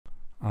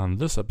On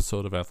this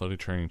episode of Athletic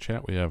Training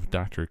Chat, we have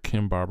Dr.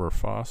 Kim Barber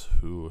Foss,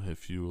 who,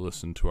 if you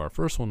listened to our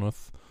first one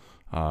with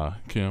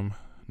Kim,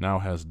 now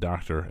has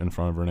doctor in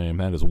front of her name.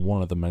 That is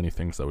one of the many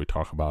things that we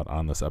talk about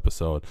on this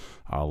episode.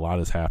 A lot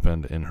has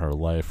happened in her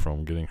life,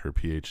 from getting her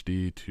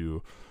PhD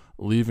to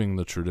leaving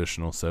the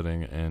traditional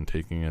setting and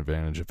taking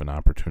advantage of an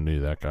opportunity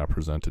that got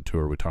presented to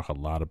her. We talk a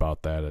lot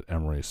about that at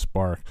Emory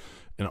Spark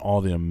and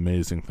all the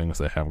amazing things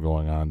they have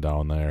going on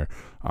down there,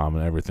 and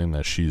everything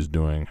that she's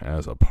doing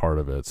as a part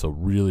of it. So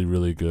really,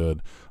 really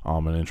good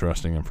and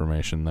interesting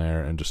information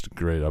there, and just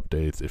great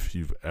updates. If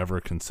you've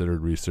ever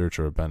considered research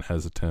or have been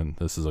hesitant,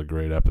 this is a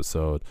great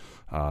episode.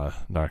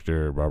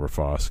 Dr. Barber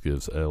Foss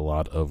gives a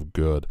lot of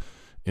good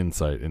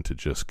insight into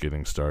just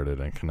getting started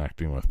and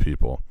connecting with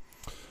people.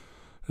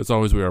 As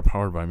always, we are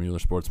powered by Mueller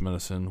Sports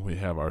Medicine. We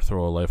have our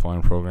Throw a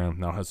Lifeline program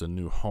now has a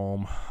new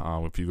home.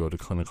 If you go to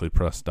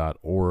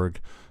clinicallypressed.org,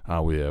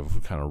 we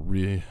have kind of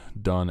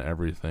redone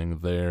everything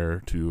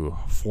there to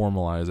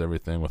formalize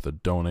everything with a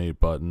donate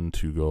button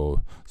to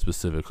go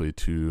specifically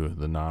to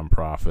the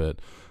nonprofit.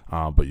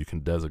 But you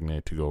can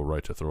designate to go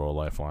right to Throw a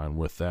Lifeline.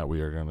 With that,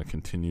 we are going to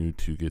continue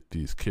to get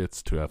these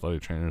kits to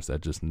athletic trainers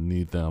that just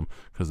need them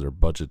because their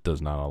budget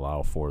does not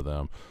allow for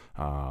them.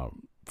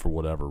 For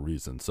whatever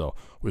reason. So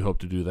we hope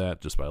to do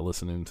that just by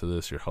listening to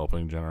this. You're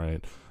helping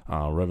generate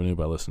revenue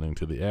by listening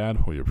to the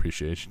ad. We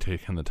appreciate you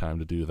taking the time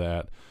to do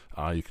that.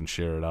 You can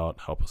share it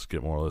out, help us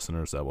get more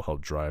listeners. That will help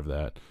drive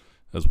that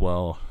as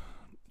well,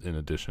 in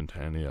addition to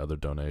any other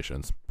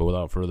donations. But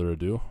without further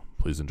ado,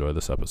 please enjoy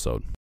this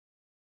episode.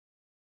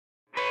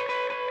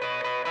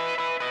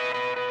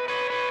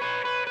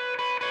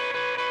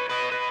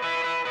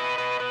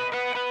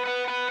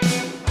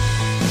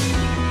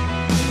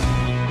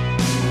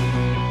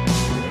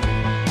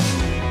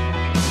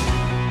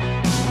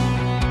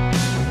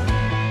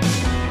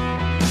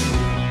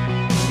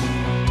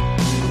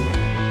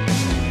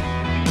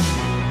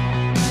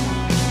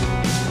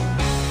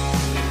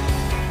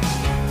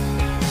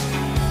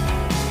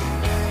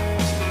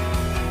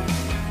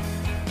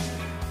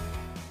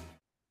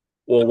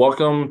 Well,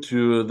 welcome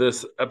to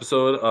this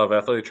episode of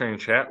Athletic Training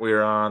Chat. We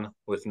are on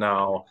with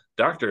now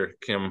Dr.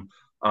 Kim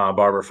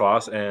Barber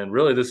Foss, and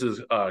really this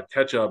is a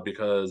catch-up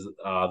because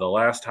the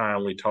last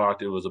time we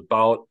talked, it was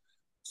about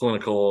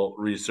clinical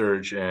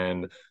research,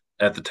 and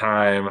at the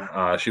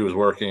time she was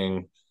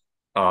working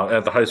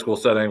at the high school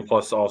setting,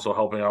 plus also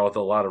helping out with a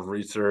lot of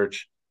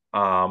research,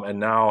 and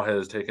now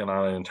has taken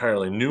on an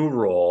entirely new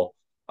role.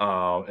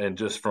 And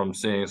just from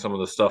seeing some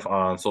of the stuff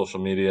on social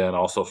media and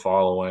also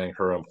following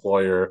her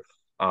employer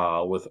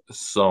with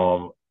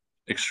some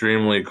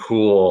extremely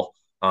cool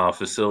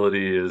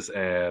facilities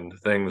and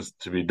things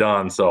to be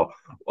done. So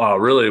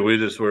really, we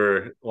just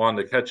were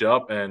wanting to catch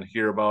up and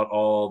hear about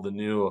all the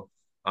new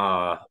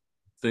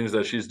things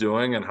that she's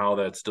doing and how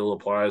that still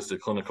applies to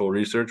clinical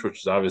research,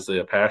 which is obviously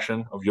a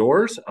passion of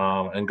yours,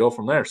 and go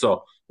from there.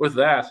 So with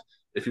that,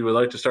 if you would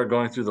like to start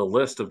going through the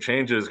list of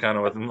changes kind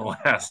of within the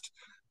last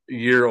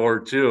year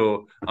or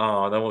two,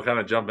 then we'll kind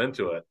of jump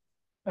into it.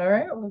 All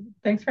right. Well,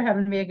 thanks for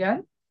having me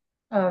again.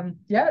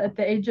 At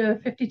the age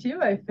of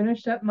 52, I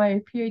finished up my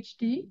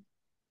PhD.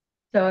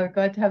 So I'm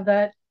glad to have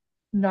that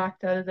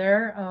knocked out of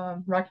there.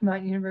 Rocky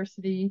Mountain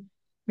University,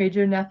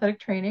 majored in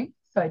athletic training.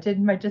 So I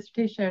did my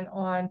dissertation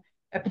on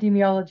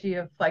epidemiology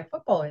of flag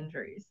football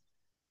injuries.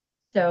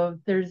 So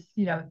there's,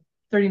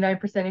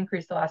 39%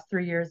 increase the last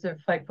 3 years of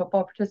flag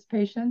football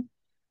participation,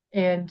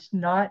 and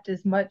not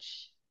as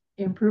much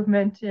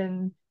improvement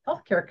in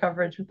healthcare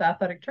coverage with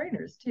athletic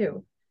trainers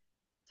too.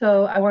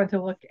 So I wanted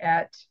to look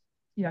at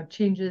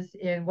changes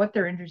in what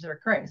their injuries are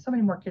occurring. So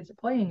many more kids are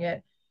playing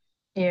it,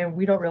 and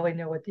we don't really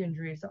know what the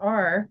injuries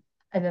are.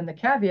 And then the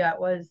caveat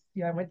was,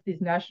 I went to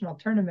these national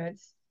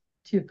tournaments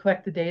to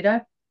collect the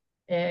data,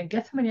 and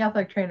guess how many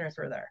athletic trainers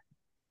were there?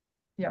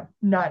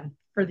 None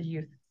for the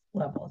youth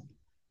levels.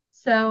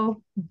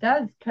 So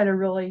that's kind of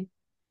really,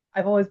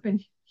 I've always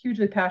been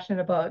hugely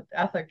passionate about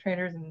athletic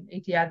trainers and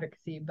AT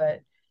advocacy,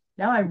 but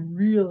now I'm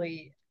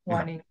really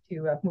wanting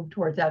to move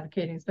towards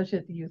advocating, especially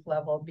at the youth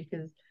level,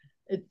 because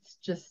it's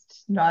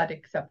just not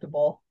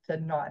acceptable to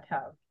not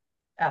have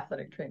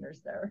athletic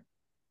trainers there.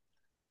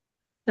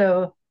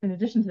 So in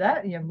addition to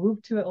that,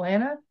 moved to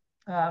Atlanta,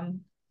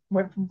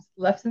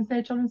 left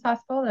Cincinnati Children's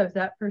Hospital. I was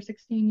at for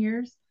 16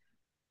 years.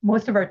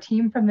 Most of our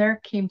team from there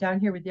came down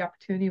here with the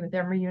opportunity with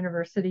Emory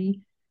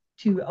University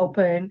to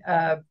open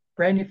a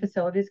brand new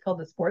facilities called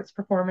the Sports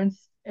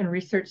Performance and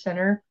Research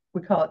Center.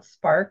 We call it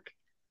Spark.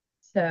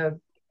 So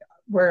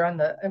we're on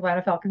the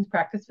Atlanta Falcons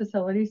practice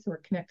facility, so we're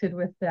connected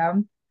with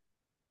them.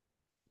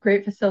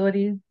 Great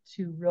facility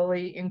to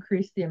really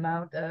increase the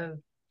amount of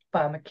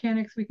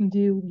biomechanics we can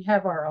do. We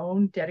have our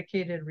own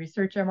dedicated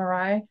research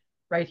MRI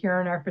right here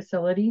in our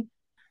facility.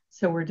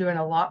 So we're doing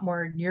a lot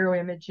more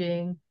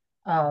neuroimaging,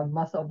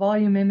 muscle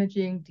volume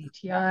imaging,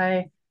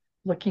 DTI,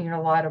 looking at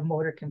a lot of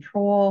motor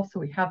control. So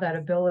we have that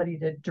ability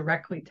to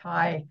directly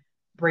tie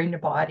brain to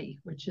body,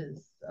 which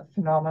is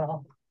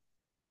phenomenal.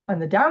 On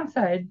the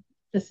downside,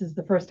 this is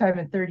the first time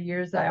in 30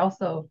 years I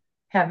also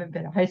haven't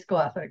been a high school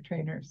athletic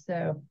trainer.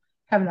 So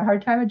having a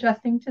hard time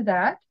adjusting to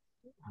that.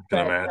 I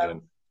can but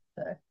imagine.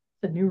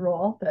 the new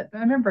role that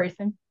I'm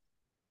embracing,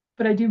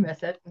 but I do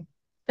miss it. And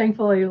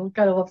thankfully,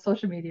 gotta love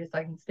social media so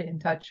I can stay in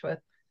touch with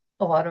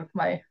a lot of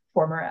my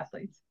former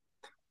athletes.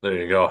 There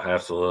you go.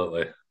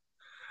 Absolutely.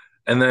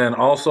 And then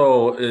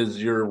also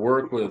is your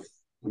work with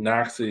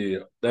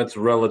Noxie, that's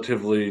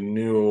relatively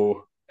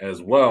new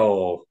as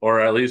well, or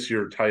at least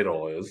your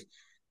title is.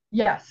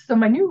 Yes. So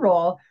my new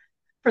role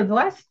for the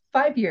last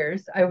 5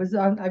 years,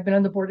 I've been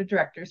on the board of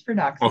directors for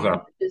NOXI, Okay.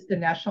 which is the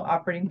National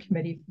Operating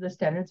Committee for the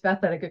Standards of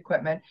Athletic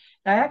Equipment.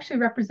 And I actually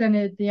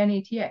represented the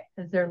NATA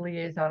as their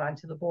liaison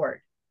onto the board.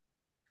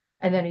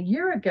 And then a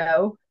year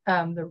ago,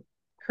 the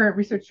current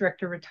research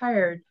director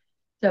retired.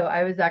 So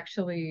I was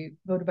actually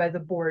voted by the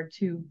board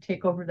to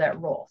take over that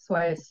role. So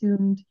I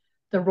assumed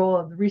the role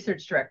of the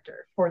research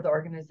director for the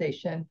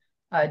organization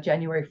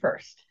January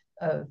 1st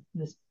of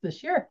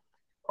this year.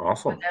 So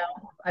Awesome.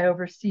 now I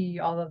oversee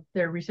all of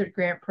their research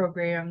grant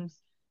programs,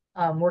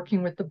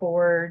 working with the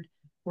board.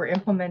 We're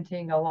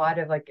implementing a lot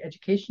of like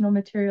educational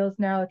materials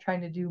now,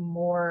 trying to do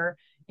more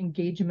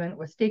engagement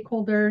with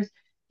stakeholders,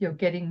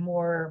 getting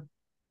more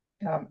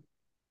um,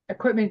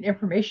 equipment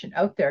information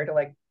out there to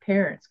like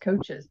parents,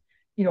 coaches,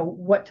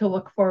 what to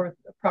look for with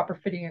proper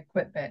fitting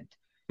equipment,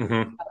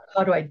 Hmm.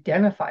 how to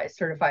identify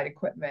certified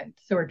equipment.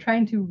 So we're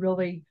trying to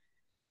really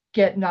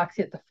get Noxie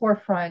at the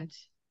forefront.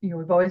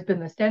 We've always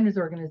been the standards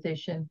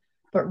organization,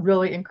 but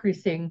really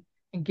increasing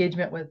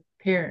engagement with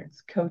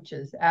parents,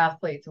 coaches,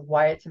 athletes,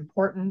 why it's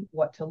important,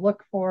 what to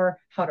look for,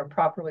 how to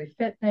properly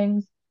fit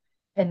things,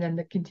 and then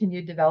the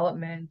continued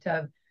development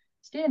of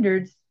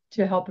standards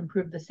to help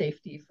improve the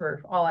safety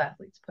for all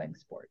athletes playing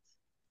sports.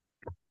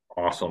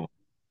 Awesome.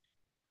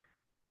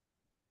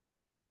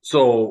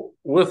 So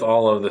with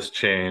all of this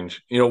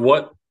change,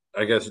 what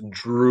I guess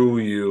drew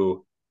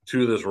you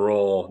to this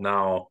role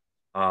now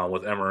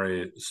with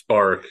Emery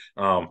Spark?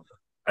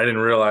 I didn't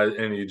realize,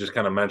 and you just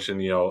kind of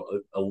mentioned,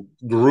 a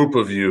group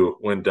of you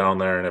went down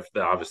there, and if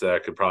obviously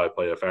that could probably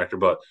play a factor,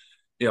 but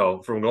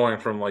from going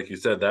from like you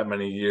said that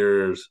many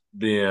years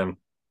being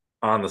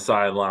on the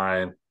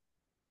sideline,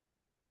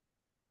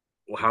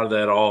 how did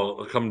that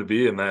all come to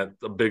be? And that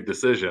a big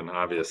decision,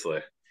 obviously.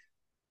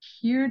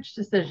 Huge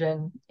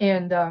decision.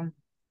 And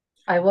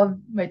I love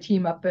my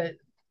team up at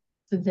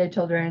Cincinnati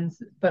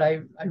Children's, but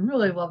I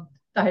really loved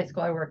the high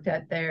school I worked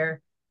at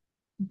there.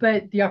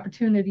 But the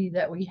opportunity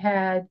that we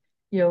had,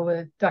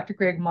 with Dr.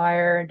 Greg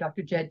Meyer,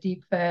 Dr. Jed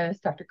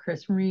Deepfest, Dr.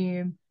 Chris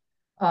Ream,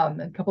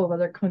 and a couple of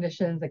other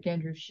clinicians like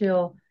Andrew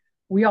Schill,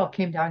 we all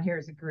came down here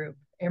as a group.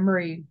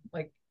 Emory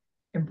like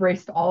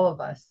embraced all of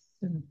us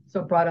and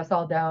so brought us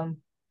all down,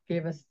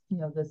 gave us,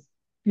 this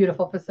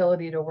beautiful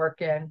facility to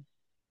work in.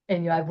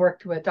 And I've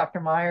worked with Dr.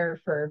 Meyer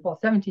for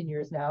 17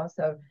 years now.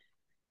 So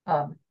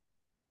um,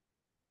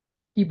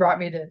 he brought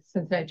me to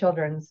Cincinnati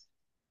Children's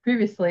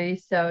previously.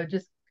 So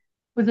just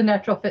was a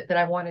natural fit that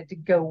I wanted to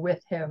go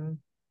with him,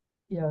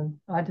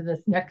 onto this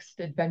next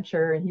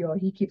adventure. And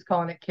he keeps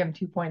calling it Kim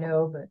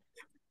 2.0, but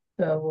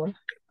so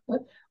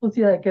we'll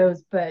see how that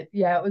goes. But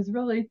yeah, it was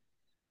really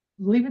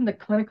leaving the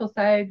clinical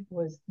side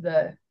was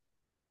the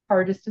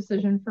hardest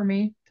decision for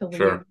me to leave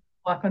Sure,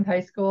 Auckland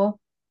High School.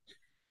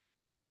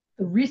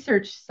 The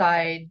research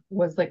side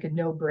was like a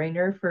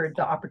no-brainer for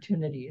the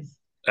opportunities.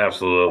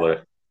 absolutely.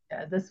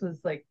 Yeah, this was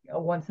like a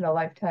once in a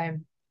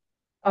lifetime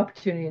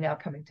opportunity now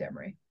coming to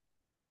Emory.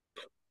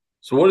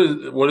 So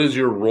what is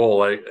your role?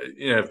 Like,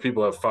 if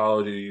people have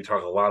followed you, you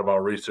talk a lot about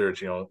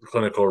research,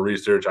 clinical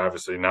research,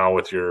 obviously now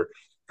with your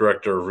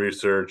director of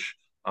research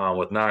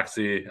with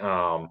Noxie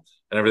and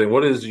everything.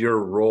 What is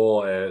your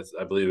role as,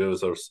 I believe it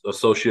was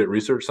associate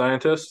research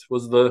scientist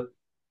was the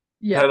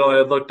Yes. title I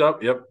had looked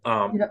up. Yep.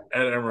 Yep.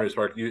 At Emory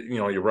Spark,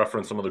 you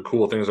reference some of the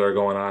cool things that are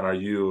going on. Are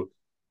you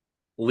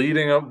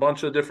leading a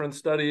bunch of different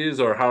studies,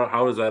 or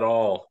how does that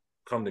all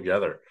come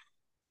together?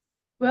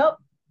 Well,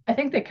 I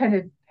think they kind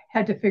of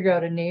had to figure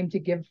out a name to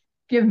give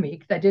me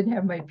because I didn't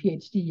have my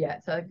PhD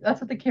yet. So that's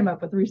what they came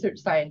up with, research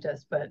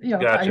scientist. But I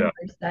Gotcha.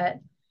 embrace that.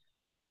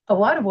 A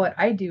lot of what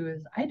I do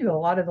is I do a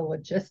lot of the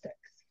logistics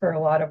for a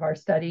lot of our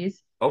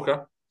studies. Okay.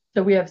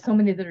 So we have so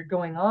many that are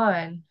going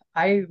on.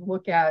 I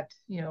look at,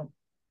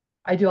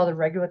 I do all the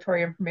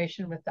regulatory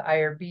information with the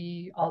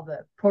IRB, all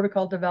the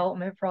protocol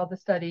development for all the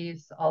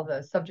studies, all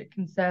the subject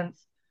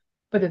consents,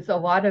 but it's a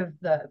lot of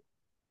the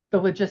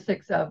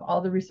logistics of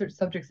all the research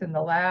subjects in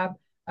the lab.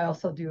 I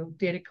also do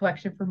data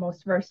collection for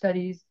most of our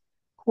studies,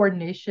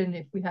 coordination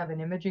if we have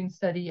an imaging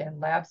study and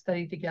lab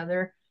study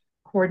together,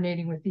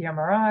 coordinating with the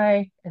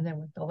MRI and then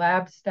with the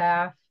lab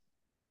staff.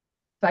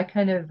 So I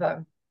kind of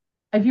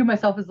I view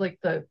myself as like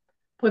the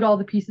put all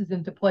the pieces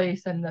into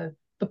place and the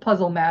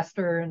puzzle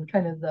master and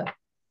kind of the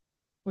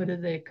what do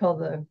they call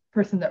the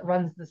person that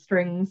runs the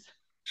strings.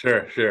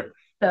 Sure, sure.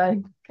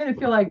 I kind of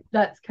feel like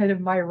that's kind of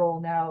my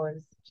role now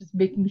is just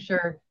making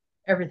sure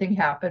everything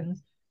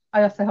happens.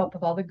 I also help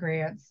with all the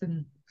grants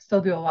and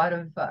still do a lot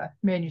of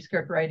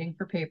manuscript writing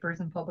for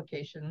papers and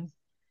publications.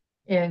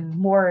 And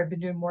more, I've been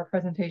doing more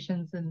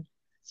presentations and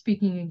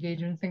speaking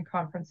engagements and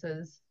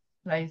conferences.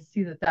 And I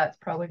see that that's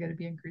probably going to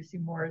be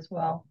increasing more as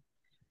well.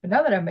 But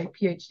now that I'm my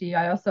PhD,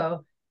 I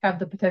also have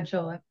the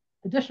potential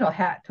additional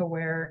hat to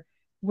wear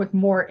with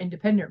more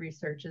independent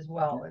research as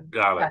well, and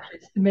Got it. actually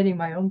submitting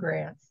my own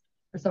grants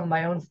for some of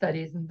my own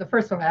studies. And the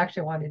first one I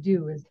actually want to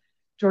do is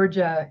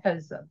Georgia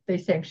has they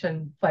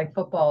sanction flag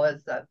football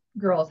as a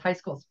girls' high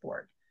school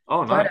sport.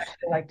 Oh, So I'd nice.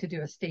 actually like to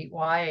do a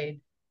statewide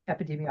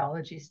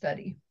epidemiology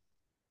study.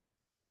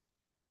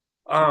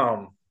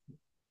 Um,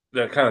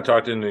 that kind of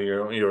talked into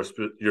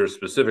your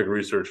specific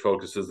research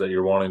focuses that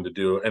you're wanting to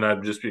do, and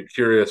I'd just be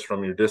curious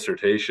from your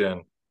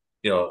dissertation.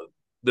 You know,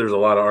 there's a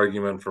lot of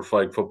argument for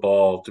flag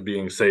football to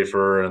being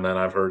safer, and then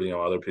I've heard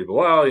other people,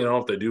 well,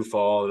 if they do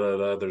fall,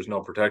 there's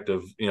no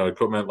protective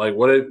equipment. Like,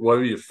 what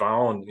have you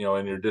found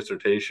in your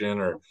dissertation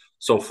or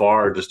so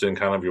far, just in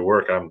kind of your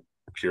work? I'm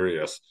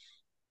curious.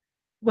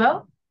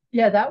 Well,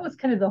 yeah, that was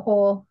kind of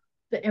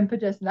the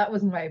impetus, and that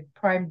was my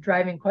prime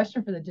driving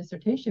question for the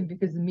dissertation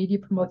because the media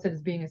promotes it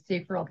as being a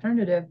safer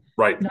alternative,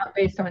 Right. not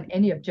based on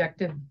any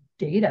objective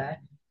data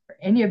or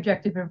any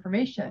objective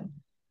information.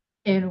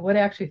 And what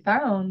I actually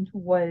found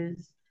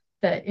was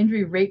that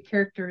injury rate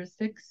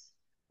characteristics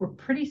were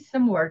pretty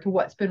similar to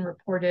what's been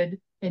reported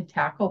in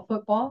tackle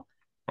football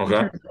in Okay.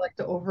 terms of like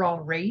the overall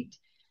rate.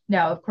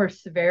 Now, of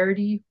course,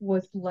 severity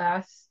was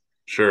less,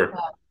 Sure.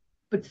 uh,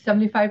 but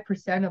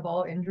 75% of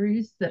all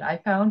injuries that I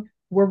found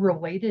were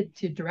related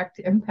to direct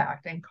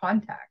impact and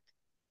contact.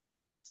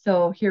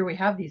 So here we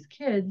have these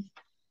kids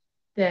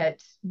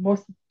that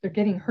most they're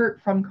getting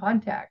hurt from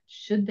contact.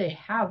 Should they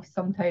have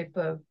some type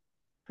of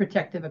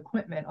protective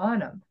equipment on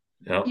them?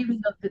 Yeah.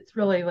 Even though it's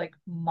really like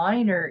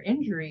minor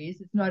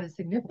injuries, it's not as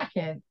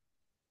significant,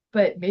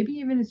 but maybe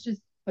even it's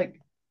just like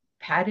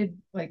padded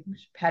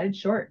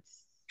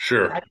shorts,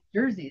 Sure. padded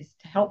jerseys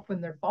to help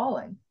when they're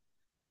falling.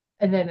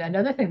 And then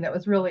another thing that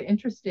was really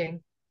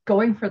interesting,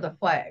 going for the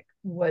flag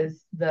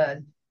was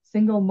the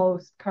single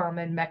most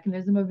common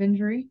mechanism of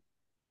injury.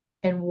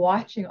 And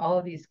watching all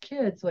of these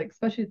kids, like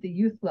especially at the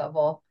youth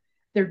level,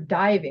 they're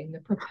diving, they're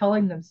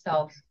propelling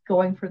themselves,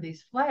 going for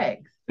these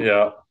flags.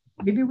 Yeah.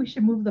 Maybe we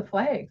should move the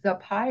flags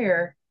up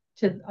higher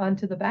to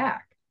onto the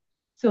back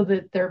so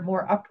that they're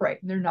more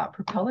upright and they're not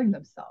propelling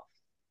themselves.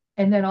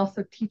 And then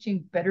also teaching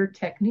better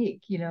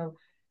technique.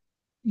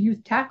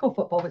 Youth tackle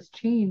football was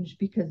changed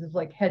because of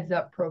like heads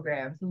up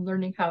programs and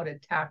learning how to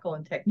tackle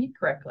and technique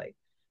correctly.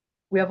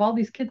 We have all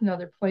these kids now,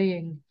 they're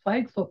playing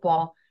flag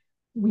football.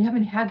 We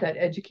haven't had that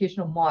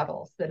educational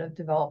models that have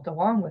developed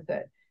along with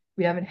it.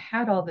 We haven't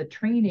had all the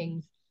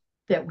trainings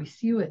that we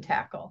see with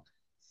tackle.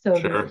 So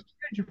there's a Sure.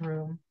 huge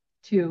room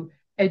to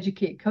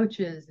educate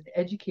coaches and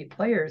educate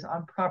players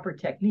on proper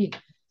technique.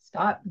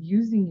 Stop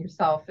using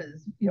yourself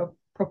as,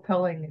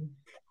 propelling and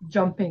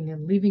jumping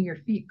and leaving your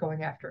feet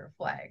going after a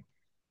flag.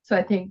 So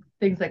I think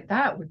things like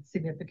that would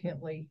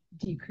significantly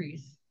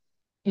decrease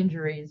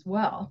injury as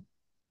well.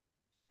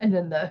 And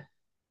then the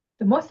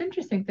most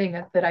interesting thing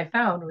that I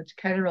found, which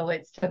kind of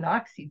relates to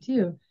Noxie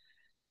too,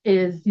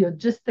 is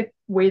just the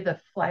way the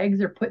flags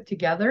are put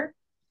together.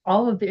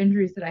 All of the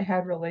injuries that I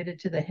had related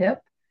to the hip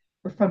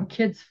were from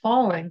kids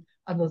falling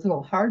on those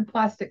little hard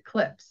plastic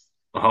clips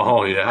that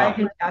Oh, the yeah.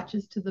 flag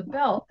attaches to the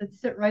belt that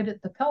sit right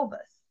at the pelvis.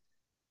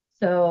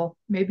 So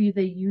maybe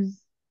they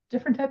use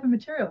different type of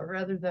material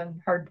rather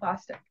than hard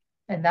plastic,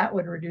 and that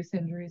would reduce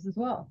injuries as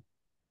well.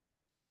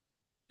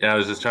 Yeah, I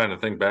was just trying to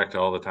think back to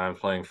all the times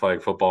playing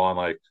flag football and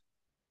like,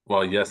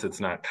 well, yes, it's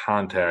not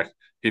contact.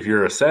 If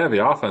you're a savvy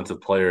offensive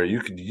player, you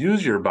could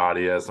use your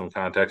body as some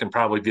contact and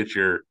probably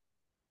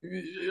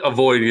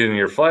avoid getting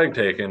your flag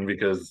taken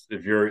because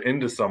if you're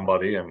into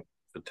somebody and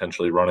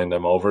potentially running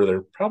them over,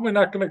 they're probably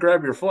not going to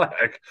grab your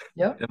flag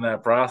Yep. in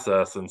that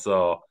process. And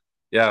so,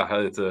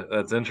 yeah,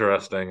 that's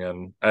interesting.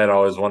 And I had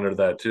always wondered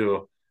that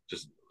too.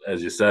 Just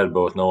as you said,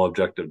 both no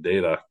objective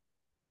data.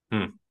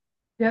 Hmm.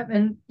 Yep.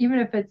 And even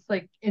if it's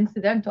like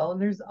incidental,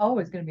 and there's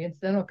always going to be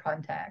incidental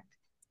contact,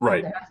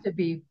 Right. there has to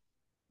be,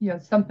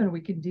 something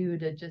we can do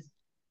to just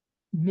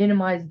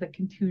minimize the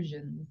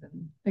contusions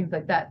and things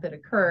like that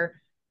occur.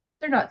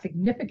 They're not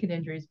significant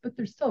injuries, but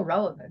they're still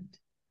relevant.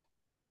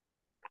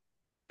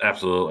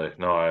 Absolutely.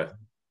 No, I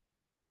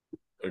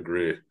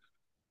agree.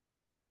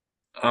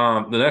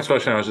 The next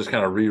question I was just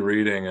kind of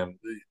rereading, and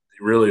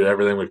really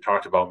everything we've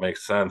talked about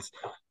makes sense.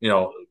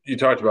 You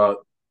talked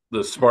about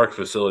the Spark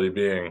facility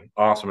being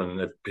awesome, and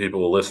if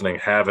people listening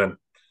haven't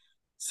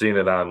seen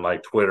it on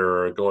like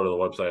Twitter or go to the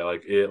website,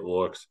 like it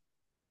looks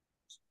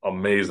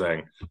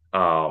amazing.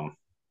 Um,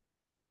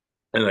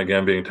 and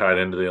again, being tied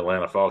into the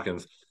Atlanta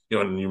Falcons,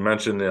 and you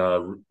mentioned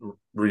the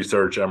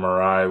research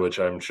MRI, which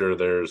I'm sure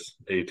there's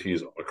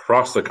ATs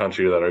across the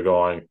country that are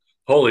going,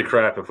 holy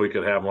crap, if we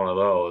could have one of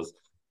those,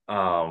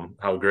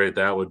 how great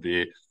that would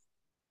be.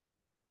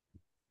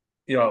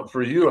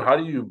 For you, how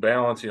do you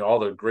balance, all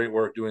the great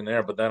work doing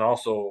there, but then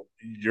also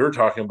you're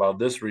talking about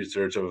this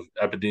research of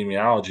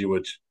epidemiology,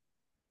 which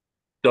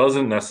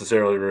doesn't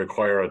necessarily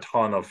require a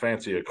ton of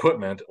fancy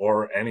equipment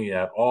or any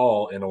at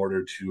all in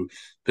order to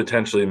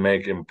potentially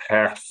make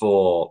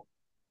impactful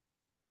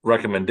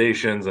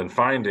recommendations and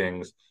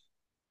findings.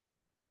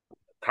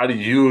 How do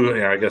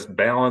you, I guess,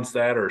 balance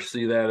that or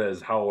see that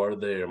as how are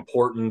they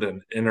important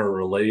and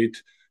interrelate?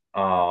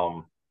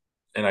 Um,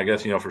 And I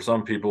guess, for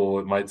some people,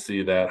 it might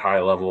see that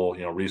high level,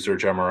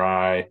 research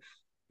MRI,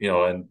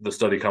 and the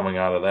study coming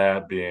out of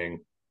that being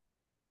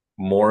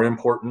more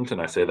important,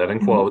 and I say that in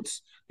Mhm.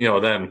 quotes,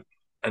 than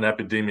an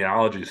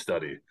epidemiology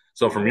study.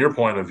 So from Right. your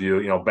point of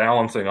view,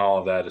 balancing all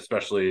of that,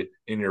 especially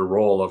in your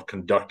role of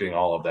conducting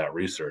all of that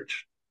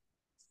research.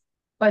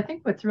 But I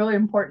think what's really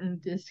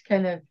important is to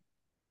kind of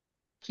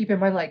keep in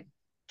mind like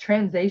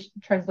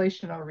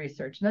translational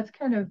research. And that's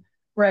kind of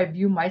where I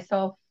view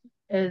myself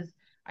as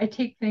I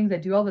take things, I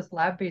do all this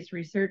lab-based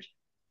research,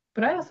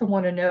 but I also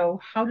want to know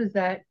how does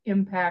that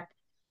impact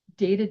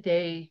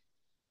day-to-day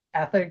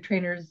athletic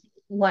trainers'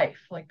 life?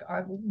 Like,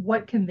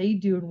 what can they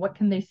do and what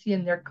can they see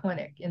in their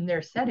clinic, in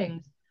their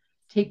settings,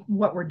 take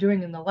what we're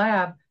doing in the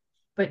lab,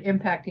 but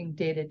impacting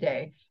day to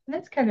day. And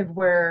that's kind of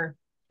where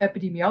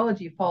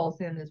epidemiology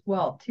falls in as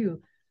well,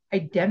 too,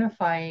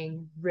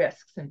 identifying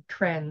risks and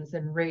trends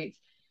and rates.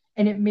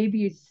 And it may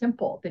be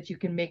simple that you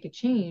can make a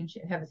change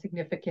and have a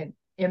significant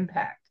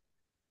impact.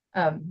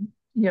 And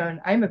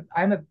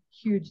I'm a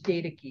huge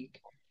data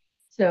geek.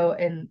 So,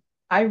 and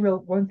I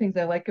wrote one of the things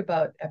I like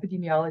about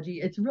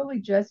epidemiology, it's really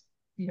just,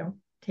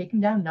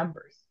 taking down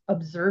numbers,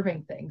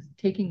 observing things,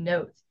 taking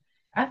notes.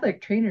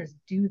 Athletic trainers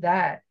do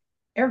that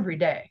every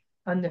day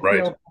on the Right.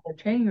 field, in their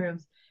training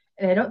rooms.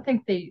 And I don't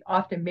think they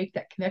often make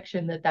that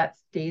connection that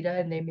that's data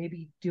and they may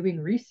be doing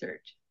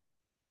research.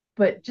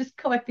 But just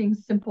collecting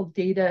simple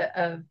data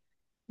of,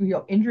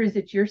 injuries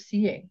that you're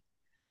seeing,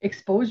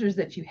 exposures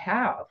that you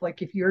have,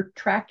 like if you're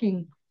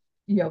tracking,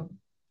 you know,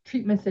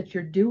 treatments that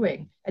you're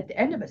doing at the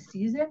end of a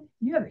season,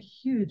 you have a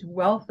huge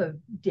wealth of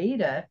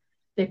data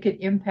that could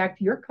impact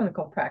your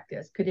clinical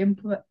practice, could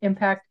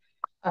impact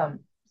um,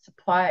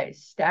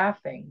 supplies,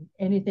 staffing,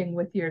 anything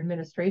with your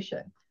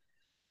administration.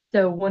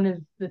 So one of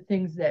the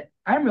things that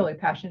I'm really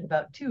passionate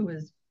about too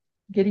is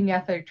getting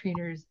athletic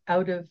trainers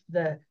out of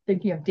the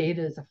thinking of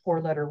data as a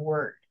four-letter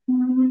word.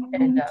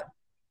 And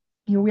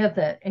we have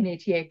the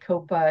NATA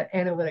COPA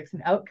Analytics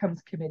and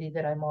Outcomes Committee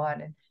that I'm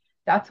on, and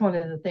that's one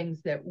of the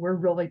things that we're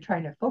really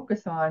trying to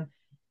focus on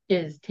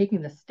is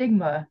taking the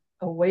stigma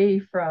away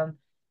from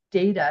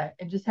data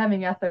and just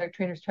having athletic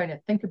trainers trying to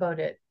think about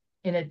it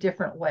in a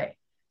different way.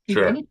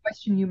 Because Sure. any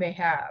question you may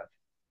have,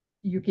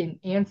 you can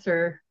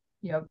answer,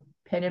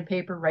 pen and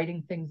paper,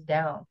 writing things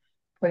down,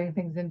 putting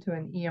things into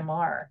an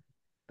EMR,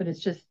 but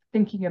it's just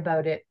thinking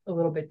about it a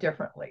little bit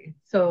differently.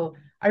 So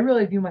I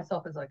really view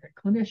myself as like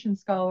a clinician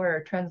scholar,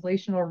 a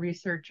translational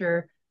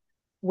researcher,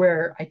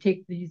 where I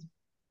take these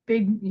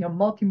big,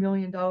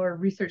 multi-million dollar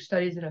research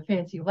studies in a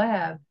fancy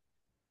lab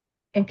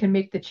and can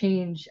make the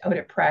change out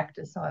at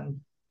practice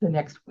on the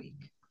next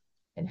week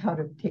and how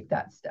to take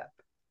that step.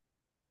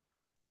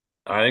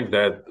 I think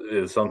that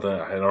is something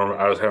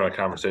I was having a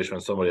conversation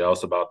with somebody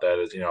else about that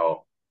is,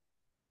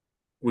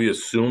 we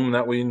assume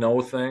that we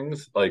know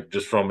things like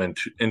just from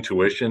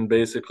intuition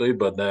basically,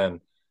 but then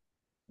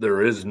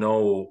there is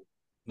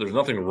there's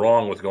nothing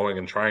wrong with going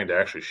and trying to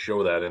actually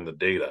show that in the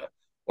data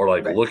or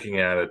like Right. looking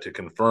at it to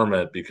confirm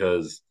it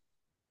because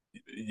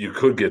you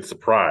could get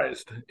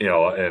surprised,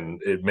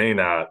 and it may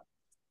not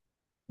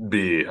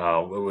be.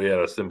 We had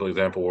a simple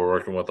example. We're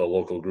working with a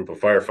local group of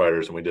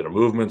firefighters, and we did a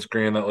movement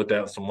screen that looked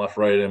at some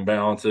left-right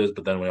imbalances,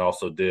 but then we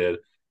also did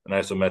an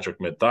isometric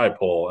mid-thigh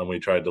pull, and we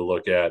tried to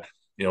look at,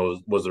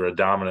 was there a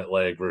dominant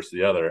leg versus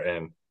the other,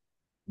 and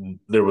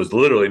there was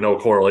literally no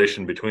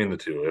correlation between the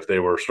two. If they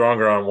were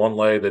stronger on one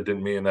leg, that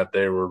didn't mean that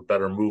they were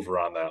better mover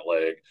on that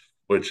leg,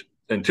 which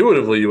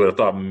intuitively you would have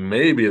thought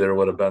maybe there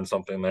would have been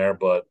something there,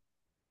 but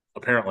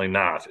apparently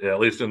not, at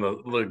least in the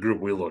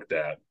group we looked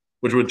at,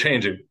 which would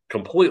change it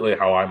completely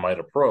how I might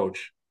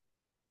approach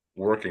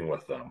working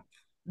with them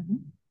Mm-hmm.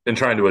 and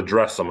trying to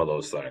address some of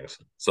those things.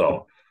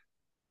 So,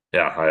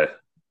 yeah,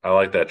 I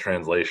like that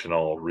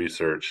translational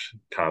research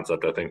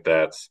concept. I think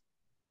that's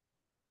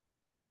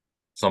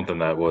something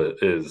that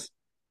is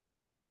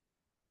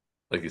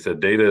like you said,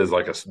 data is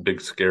like a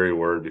big scary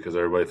word because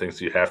everybody thinks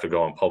you have to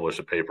go and publish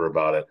a paper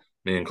about it,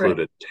 me Right.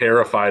 included.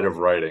 Terrified of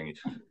writing.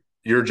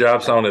 Your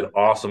job sounded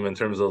awesome in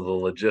terms of the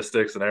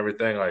logistics and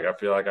everything. Like I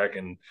feel like I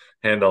can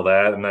handle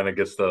that, and then it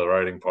gets to the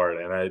writing part,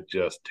 and it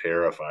just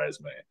terrifies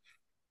me.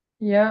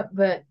 Yeah,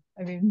 but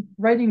I mean,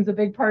 writing is a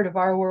big part of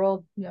our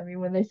world. I mean,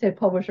 when they say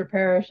publish or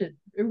perish, it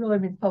really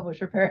means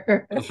publish or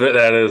perish.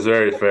 That is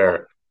very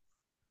fair.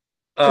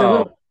 But a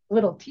Um,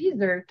 little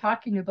teaser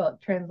talking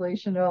about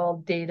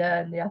translational data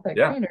and the athletic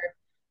yeah, trainer.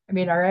 I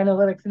mean, our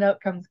analytics and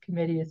outcomes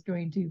committee is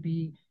going to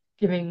be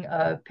giving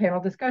a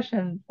panel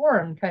discussion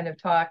forum kind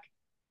of talk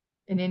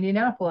in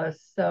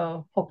Indianapolis.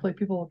 So hopefully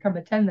people will come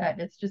attend that.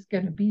 And it's just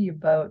going to be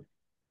about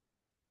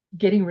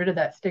getting rid of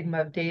that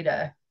stigma of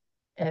data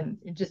and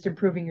just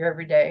improving your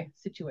everyday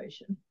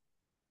situation.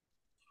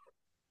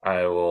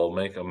 I will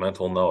make a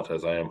mental note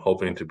as I am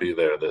hoping to be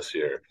there this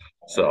year.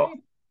 All So right.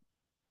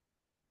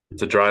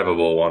 it's a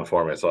drivable one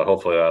for me. So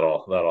hopefully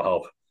that'll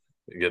help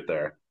get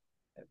there.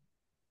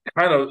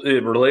 Kind of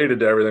related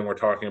to everything we're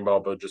talking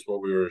about, but just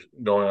what we were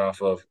going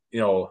off of.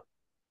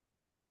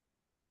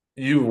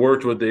 You've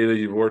worked with data.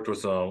 You've worked with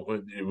some.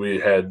 We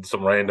had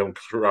some random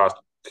cross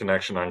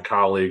connection on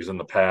colleagues in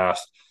the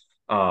past.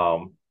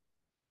 Um,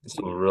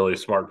 some really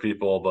smart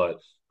people, but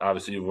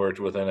obviously you've worked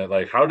within it.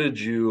 Like, how did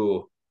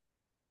you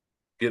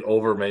get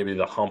over maybe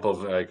the hump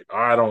of like,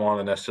 I don't want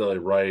to necessarily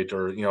write,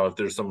 or if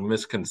there's some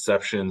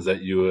misconceptions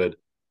that you would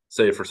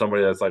say for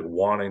somebody that's like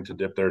wanting to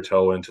dip their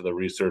toe into the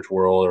research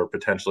world or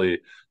potentially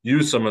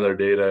use some of their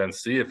data and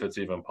see if it's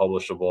even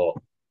publishable,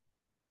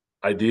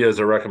 ideas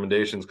or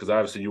recommendations, because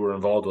obviously you were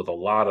involved with a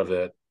lot of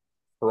it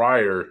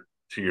prior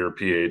to your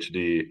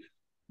PhD.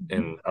 Mhm.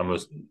 And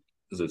almost,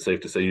 is it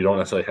safe to say you don't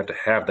necessarily have to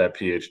have that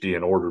PhD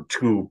in order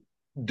to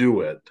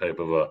do it type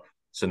of a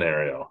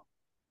scenario?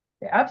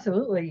 Yeah,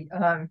 absolutely.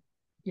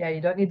 Yeah,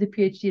 you don't need the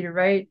PhD to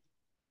write.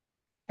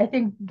 I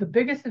think the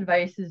biggest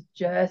advice is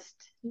just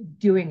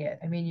doing it.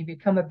 I mean, you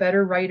become a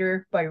better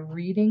writer by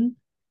reading.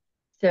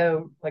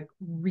 So, like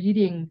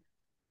reading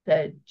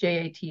the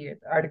JAT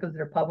articles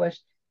that are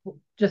published,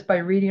 just by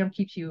reading them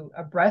keeps you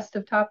abreast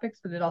of topics,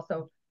 but it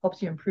also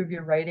helps you improve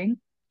your writing.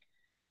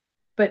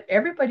 But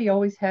everybody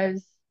always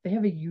they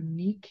have a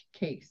unique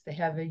case. They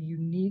have a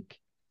unique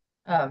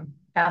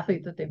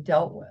athlete that they've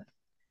dealt with.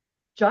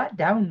 Jot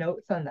down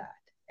notes on that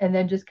and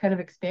then just kind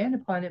of expand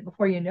upon it.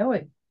 Before you know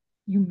it,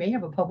 you may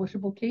have a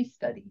publishable case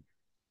study.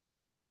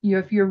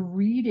 If you're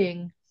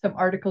reading some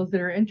articles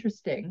that are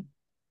interesting,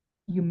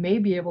 you may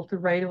be able to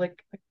write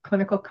like a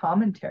clinical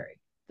commentary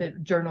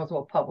that journals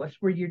will publish,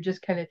 where you're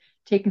just kind of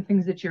taking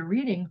things that you're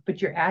reading,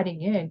 but you're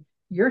adding in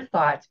your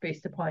thoughts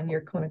based upon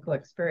your clinical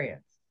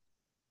experience.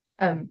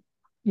 um,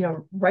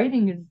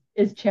 Writing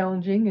is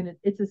challenging, and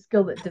it's a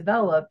skill that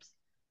develops,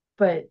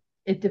 but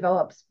it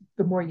develops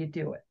the more you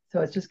do it.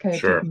 So it's just kind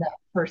of Sure. taking that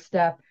first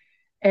step.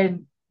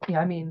 And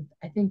I mean,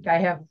 I think I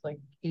have like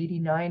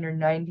 89 or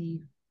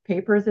 90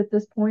 papers at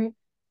this point.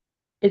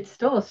 It's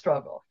still a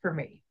struggle for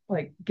me,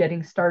 like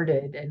getting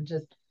started and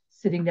just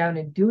sitting down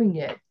and doing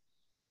it.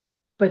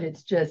 But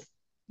it's just,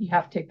 you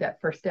have to take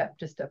that first step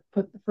just to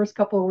put the first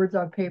couple of words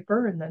on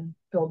paper and then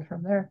build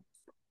from there.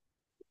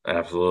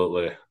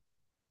 Absolutely.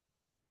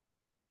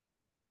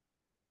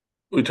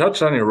 We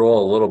touched on your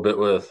role a little bit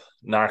with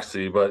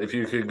Noxie, but if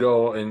you could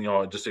go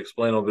and just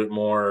explain a little bit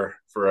more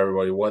for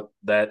everybody what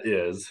that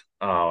is.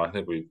 I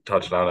think we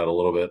touched on it a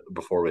little bit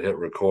before we hit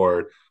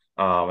record,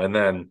 and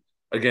then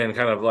again,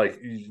 kind of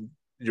like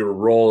your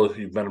role.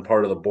 You've been a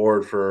part of the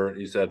board for,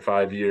 you said,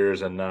 5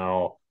 years, and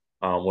now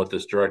with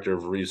this director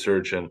of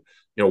research, and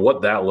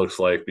what that looks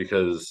like,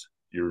 because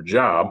your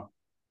job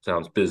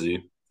sounds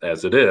busy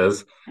as it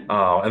is,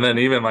 and then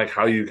even like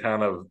how you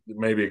kind of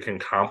maybe can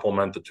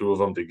complement the two of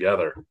them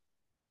together.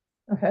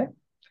 Okay.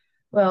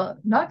 Well,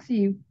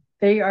 NOXI,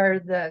 they are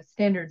the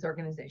standards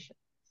organization.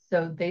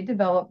 So they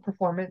develop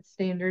performance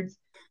standards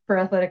for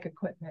athletic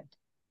equipment,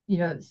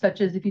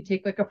 such as if you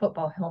take like a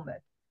football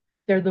helmet,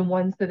 they're the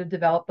ones that have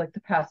developed like the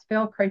pass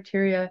fail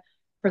criteria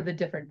for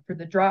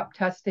the drop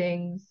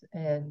testings,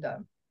 and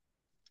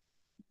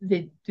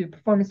they do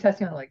performance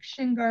testing on like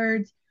shin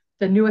guards.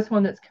 The newest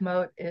one that's come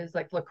out is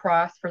like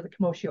lacrosse for the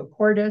commotio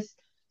cordis.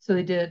 So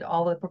they did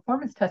all the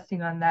performance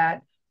testing on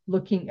that,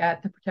 looking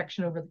at the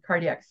protection over the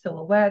cardiac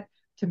silhouette,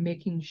 to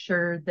making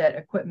sure that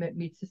equipment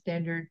meets the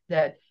standard,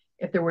 that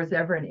if there was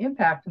ever an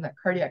impact on that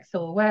cardiac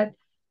silhouette,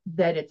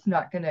 that it's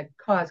not going to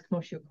cause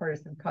commotio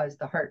cordis and cause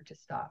the heart to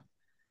stop.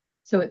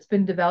 So it's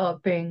been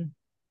developing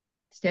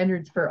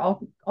standards for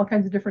all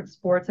kinds of different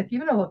sports. Like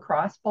even a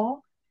lacrosse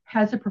ball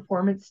has a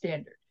performance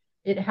standard.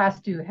 It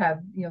has to have,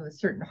 a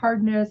certain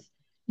hardness,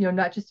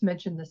 not just to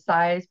mention the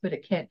size, but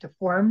it can't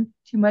deform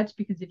too much.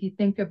 Because if you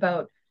think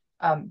about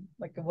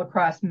like a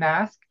lacrosse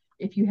mask,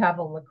 if you have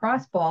a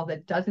lacrosse ball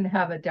that doesn't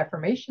have a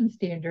deformation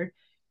standard,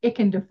 it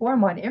can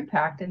deform on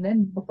impact. And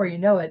then before you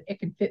know it, it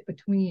can fit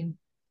between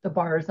the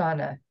bars on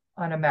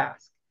a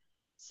mask.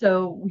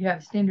 So we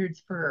have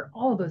standards for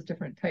all of those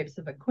different types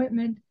of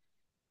equipment,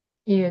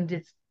 and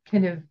it's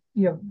kind of,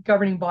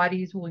 governing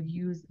bodies will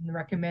use and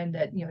recommend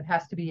that, it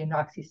has to be a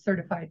NOXI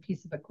certified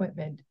piece of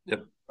equipment in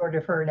Yep,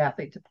 order for an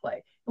athlete to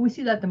play. And we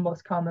see that the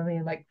most commonly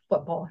in like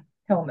football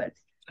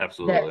helmets, that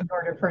absolutely. in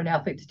order for an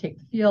athlete to take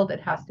the field,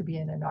 it has to be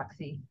in a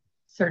NOXI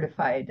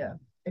certified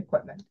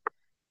equipment.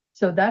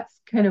 So that's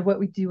kind of what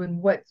we do.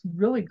 And what's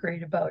really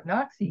great about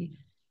NOXI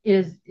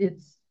is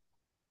it's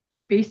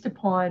based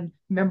upon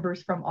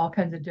members from all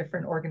kinds of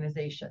different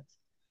organizations.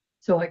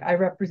 So, like, I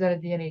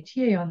represented the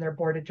NATA on their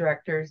board of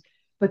directors,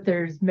 but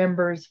there's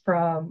members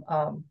from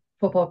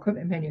football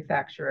equipment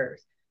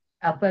manufacturers,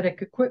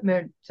 athletic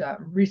equipment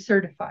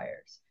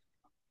recertifiers,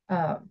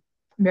 um,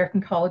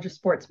 American College of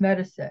Sports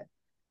Medicine,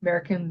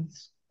 American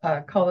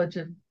College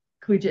of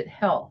Collegiate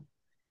Health,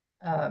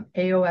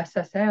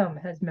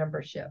 AOSSM has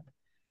membership.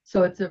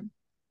 So it's a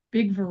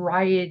big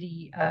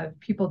variety of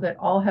people that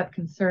all have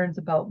concerns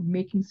about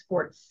making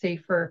sports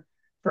safer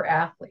for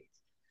athletes.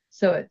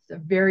 So it's a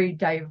very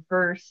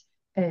diverse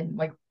and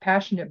like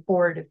passionate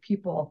board of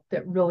people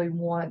that really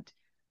want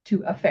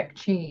to affect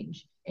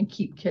change and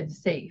keep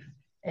kids safe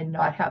and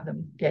not have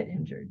them get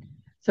injured.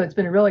 So it's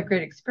been a really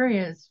great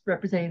experience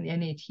representing the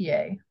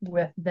NATA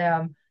with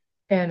them,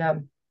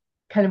 and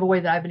kind of a way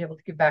that I've been able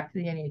to give back to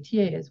the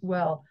NATA as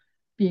well,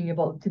 being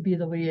able to be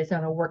the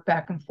liaison and work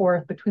back and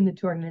forth between the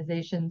two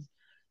organizations,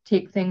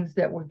 take things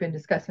that we've been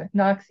discussing with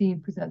NOXI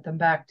and present them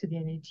back to the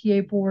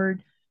NATA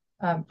board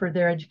for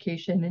their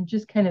education, and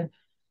just kind of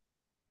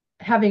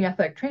having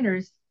athletic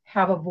trainers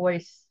have a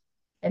voice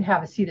and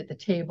have a seat at the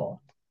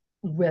table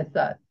with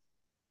the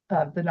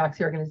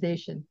NOXI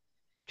organization.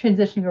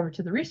 Transitioning over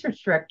to the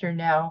research director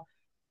now,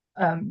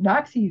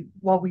 NOXI,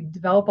 while we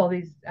develop all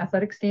these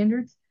athletic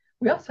standards,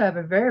 we also have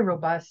a very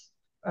robust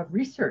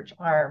research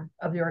arm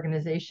of the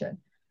organization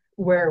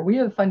where we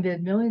have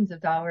funded millions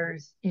of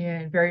dollars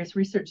in various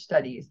research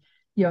studies,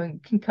 in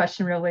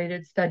concussion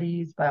related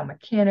studies,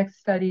 biomechanics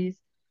studies.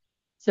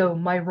 So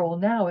my role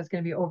now is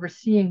going to be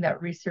overseeing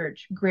that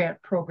research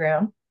grant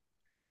program.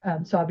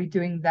 So I'll be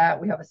doing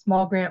that. We have a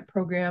small grant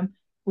program,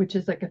 which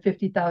is like a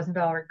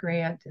 $50,000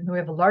 grant. And then we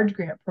have a large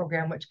grant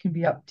program, which can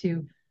be up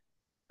to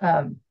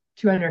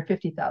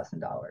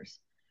 $250,000.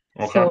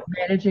 Okay. So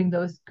managing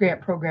those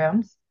grant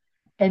programs.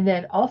 And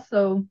then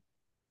also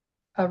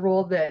a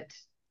role that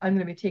I'm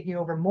going to be taking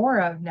over more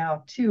of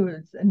now too,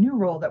 it's a new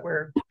role that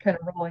we're kind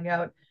of rolling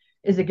out,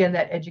 is again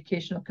that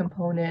educational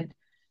component,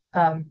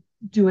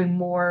 doing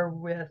more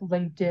with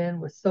LinkedIn,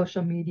 with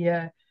social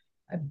media.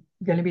 I'm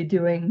going to be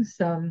doing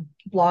some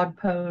blog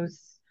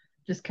posts,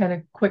 just kind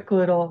of quick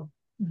little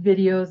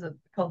videos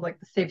called like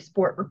the Safe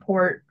Sport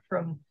Report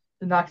from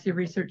the NOXI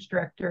research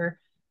director.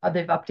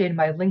 They've updated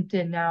my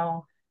LinkedIn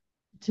now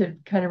to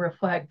kind of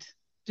reflect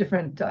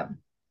different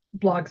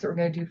blogs that we're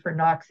going to do for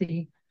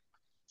NOXI.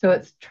 So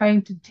it's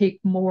trying to take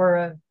more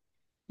of,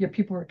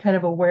 people are kind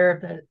of aware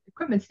of the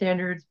equipment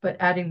standards, but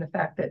adding the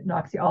fact that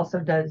NOXI also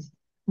does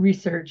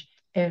research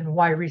and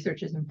why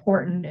research is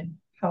important and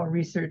how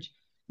research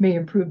may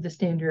improve the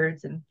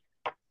standards and,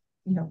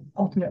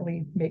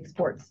 ultimately make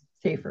sports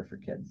safer for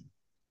kids.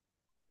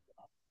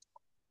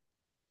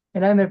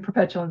 And I'm a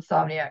perpetual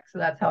insomniac, so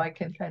that's how I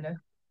can kind of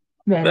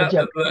manage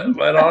everything.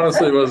 That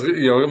honestly was,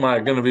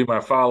 going to be my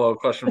follow-up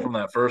question from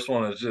that first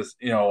one is just,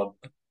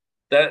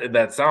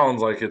 that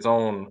sounds like its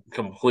own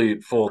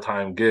complete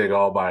full-time gig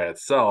all by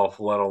itself,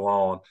 let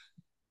alone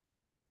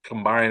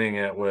combining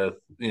it with,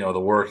 the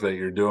work that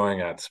you're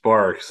doing at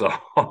Spark. So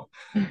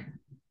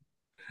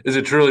is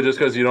it truly just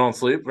because you don't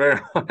sleep very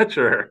much,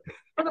 or?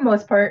 For the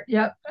most part,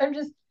 yeah.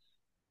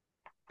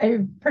 I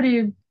have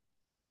pretty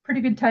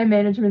good time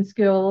management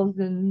skills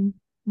and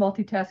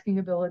multitasking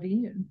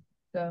ability. And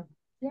so,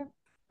 yeah.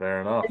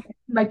 Fair enough.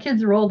 My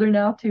kids are older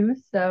now too,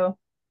 so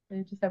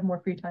they just have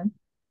more free time.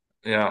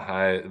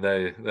 Yeah,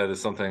 that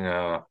is something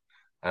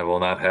I will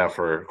not have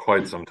for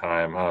quite some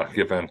time,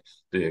 given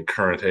the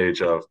current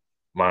age of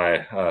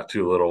my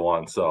two little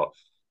ones. So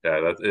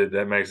yeah,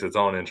 that makes its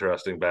own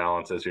interesting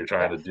balance as you're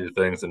trying to do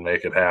things and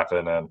make it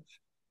happen, and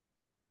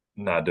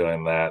not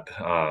doing that,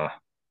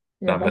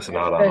 not missing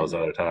out on those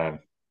other time.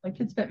 My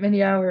kid spent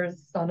many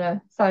hours on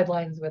the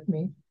sidelines with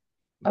me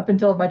up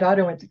until my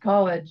daughter went to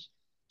college.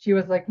 She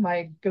was like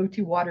my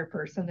go-to water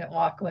person at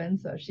Laughlin,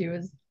 so she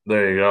was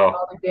There you go.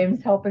 all the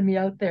games helping me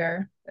out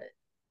there. But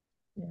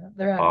yeah,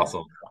 they're on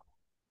Awesome.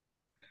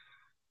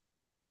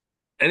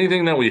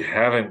 Anything that we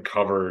haven't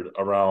covered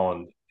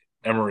around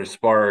Emory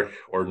Spark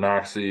or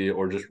NOXI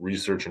or just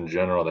research in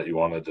general that you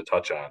wanted to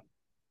touch on?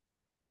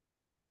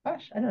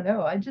 Gosh, I don't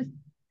know.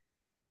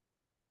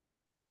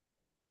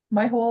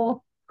 My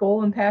whole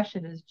goal and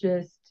passion is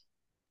just,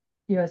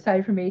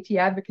 aside from AT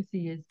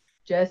advocacy, is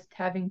just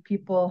having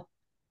people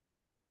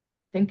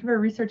think of a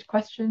research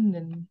question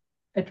and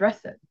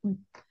address it.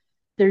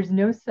 There's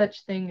no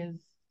such thing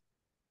as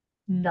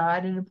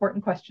not an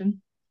important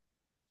question.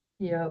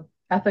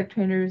 Athletic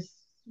trainers,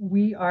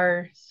 we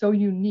are so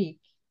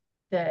unique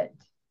that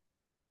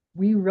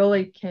we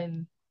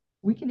can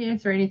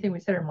answer anything we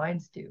set our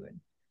minds to.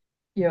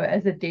 And,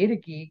 as a data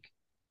geek,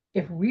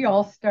 if we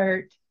all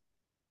start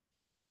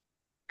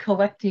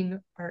collecting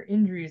our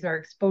injuries, our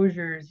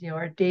exposures,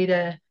 our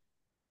data,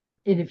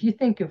 and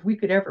if we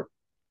could ever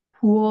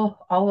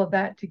pool all of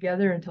that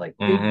together into like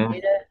big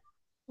data,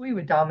 we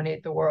would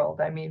dominate the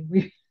world. I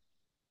mean,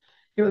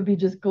 it would be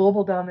just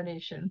global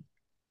domination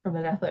from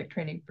an athletic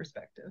training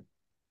perspective.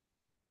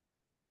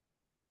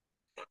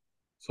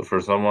 So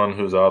for someone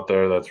who's out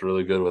there that's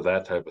really good with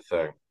that type of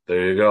thing,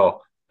 there you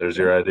go. There's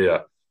your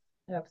idea.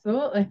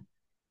 Absolutely.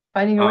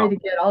 Finding a way to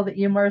get all the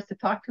EMRs to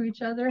talk to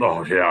each other.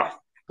 Oh, yeah.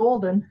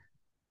 Golden.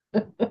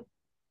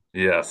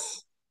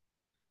 Yes.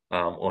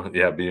 Well,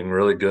 yeah, being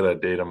really good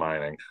at data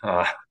mining.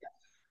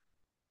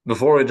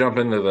 Before we jump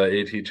into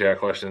the AT chat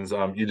questions,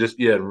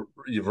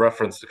 you've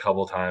referenced a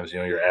couple of times,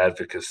 your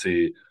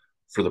advocacy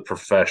for the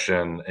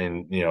profession,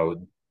 and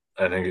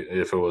I think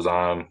if it was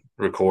on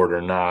record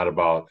or not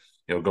about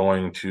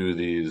going to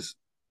these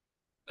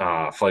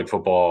flag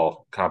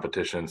football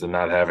competitions and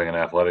not having an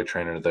athletic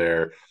trainer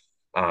there.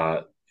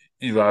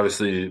 You've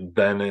obviously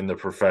been in the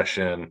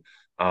profession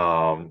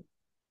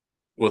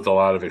with a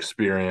lot of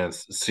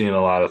experience, seen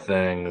a lot of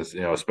things,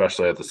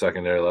 especially at the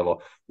secondary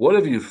level. What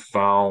have you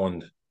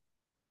found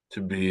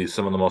to be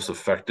some of the most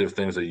effective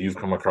things that you've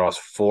come across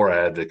for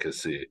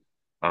advocacy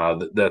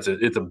That's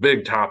it. It's a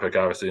big topic,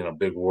 obviously, and a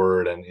big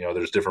word, and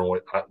there's different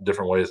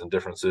ways and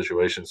different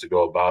situations to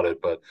go about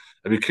it. But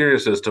I'd be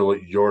curious as to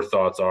what your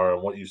thoughts are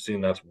and what you've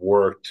seen that's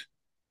worked,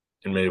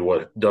 and maybe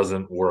what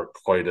doesn't work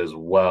quite as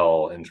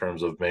well in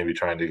terms of maybe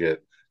trying to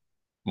get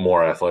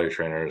more athletic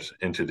trainers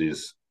into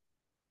these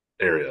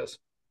areas.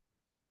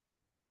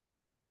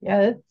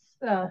 Yeah,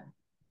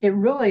 it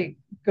really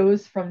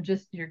goes from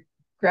just your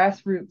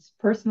grassroots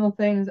personal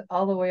things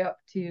all the way up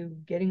to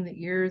getting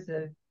the ears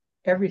of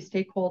every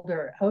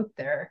stakeholder out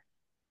there.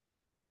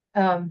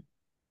 Um,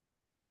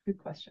 Good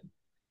question.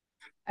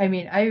 I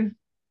mean, I've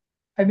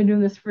been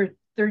doing this for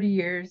 30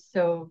 years,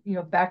 so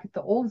back at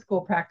the old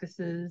school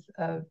practices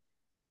of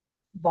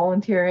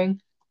volunteering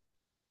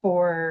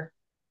for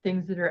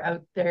things that are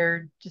out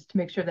there just to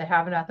make sure they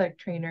have an athletic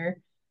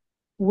trainer,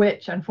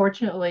 which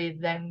unfortunately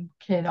then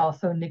can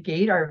also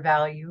negate our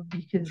value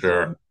because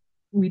Sure.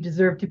 we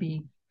deserve to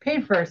be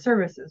paid for our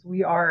services.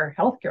 We are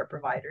healthcare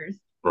providers,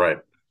 Right.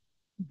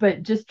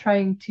 but just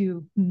trying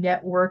to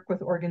network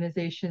with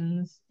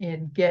organizations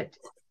and get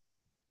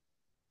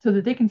so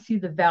that they can see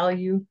the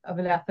value of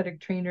an athletic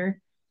trainer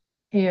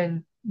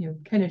and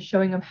kind of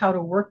showing them how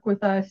to work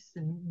with us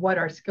and what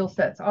our skill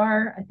sets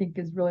are, I think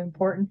is really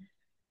important.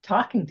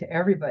 Talking to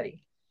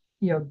everybody,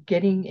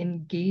 getting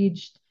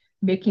engaged,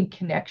 making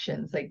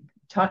connections, like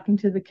talking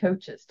to the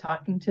coaches,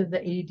 talking to the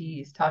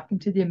ads, talking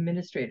to the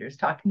administrators,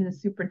 talking to the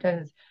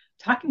superintendents,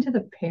 talking to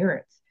the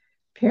parents.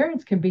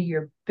 Parents can be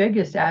your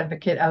biggest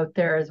advocate out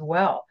there as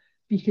well,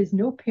 because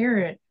no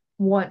parent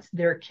wants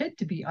their kid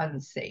to be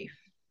unsafe.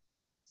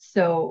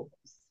 So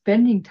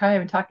spending time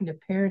and talking to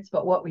parents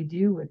about what we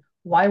do and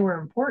why we're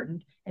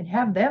important, and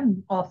have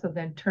them also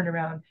then turn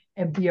around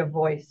and be a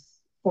voice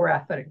for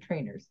athletic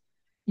trainers.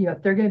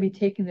 If they're going to be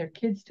taking their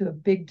kids to a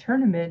big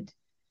tournament,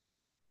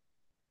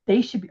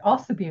 they should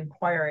also be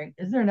inquiring,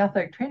 is there an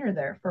athletic trainer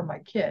there for my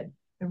kid?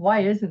 And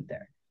why isn't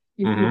there?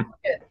 If you Hmm. look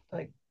at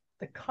like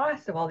the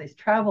cost of all these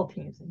travel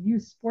teams and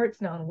youth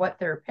sports now and what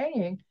they're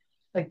paying,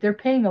 like they're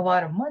paying a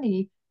lot of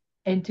money,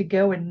 and to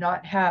go and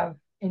not have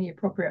any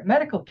appropriate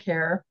medical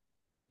care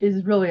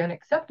is really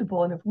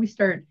unacceptable. And if we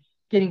start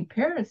getting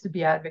parents to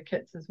be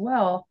advocates as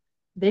well,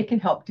 they can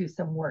help do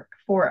some work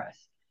for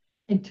us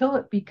until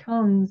it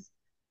becomes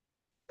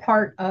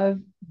part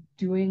of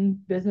doing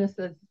business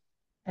as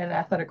an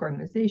athletic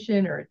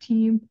organization or a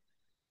team.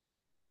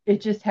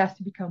 It just has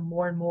to become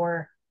more and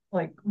more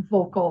like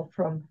vocal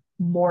from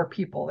more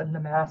people in the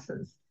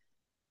masses,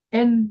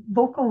 and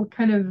vocal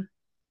kind of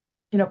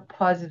in a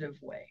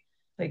positive way.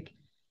 Like,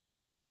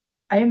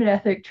 I am an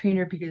athletic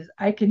trainer because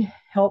I can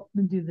help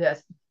them do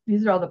this.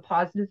 These are all the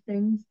positive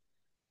things,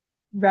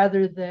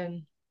 rather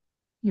than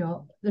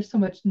there's so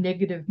much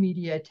negative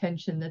media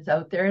attention that's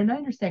out there. And I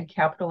understand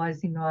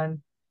capitalizing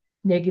on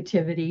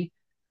negativity,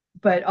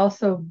 but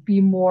also be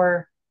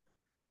more,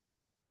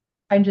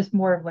 I'm just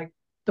more of like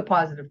the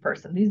positive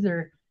person. These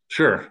are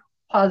Sure.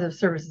 positive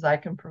services I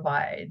can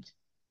provide.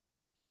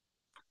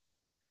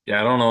 Yeah,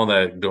 I don't know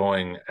that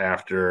going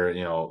after,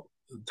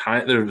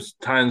 time there's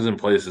times and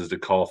places to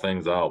call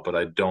things out, but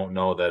I don't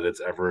know that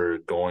it's ever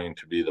going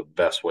to be the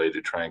best way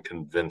to try and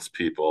convince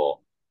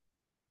people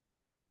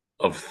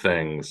of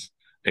things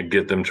and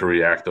get them to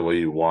react the way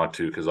you want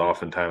to, because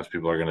oftentimes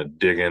people are going to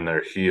dig in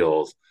their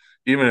heels,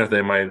 even if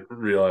they might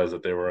realize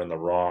that they were in the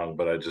wrong.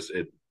 But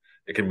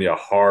it can be a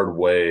hard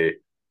way.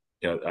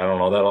 I don't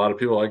know that a lot of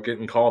people like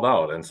getting called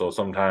out, and so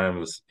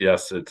sometimes,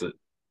 yes, it's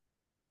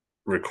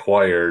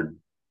required,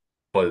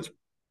 but it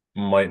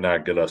might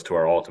not get us to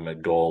our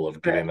ultimate goal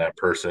of getting Right. that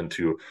person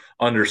to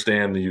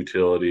understand the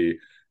utility.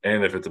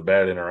 And if it's a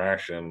bad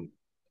interaction,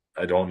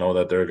 I don't know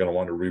that they're going to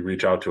want to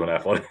reach out to an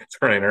athletic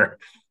trainer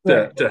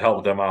Right. to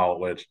help them out,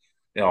 which,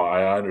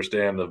 I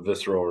understand the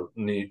visceral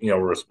need,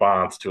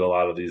 response to a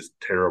lot of these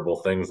terrible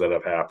things that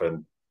have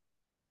happened,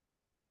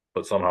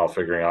 but somehow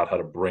figuring out how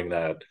to bring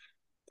that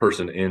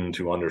person in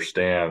to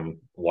understand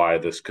why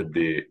this could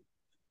be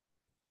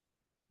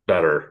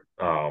better,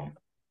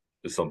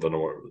 is something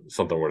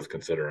worth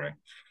considering.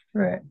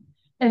 Right.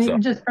 So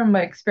And just from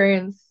my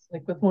experience,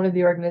 like with one of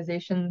the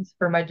organizations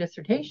for my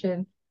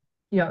dissertation,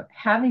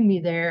 having me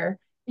there,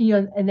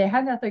 and they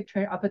had an athletic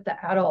trainer up at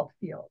the adult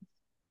field,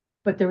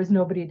 but there was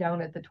nobody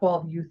down at the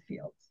 12 youth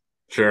fields.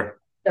 sure,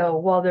 So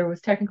while there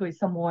was technically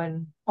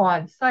someone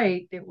on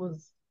site, it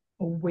was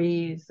a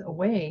ways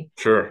away.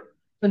 sure,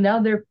 So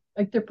now their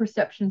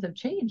perceptions have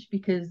changed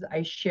because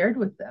I shared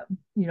with them,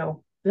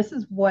 this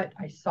is what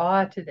I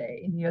saw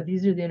today. And,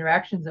 these are the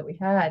interactions that we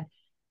had.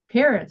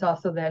 Parents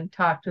also then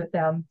talked with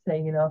them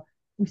saying,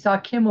 we saw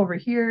Kim over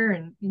here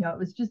and, it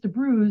was just a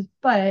bruise,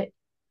 but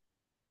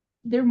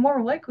they're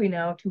more likely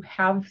now to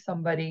have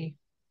somebody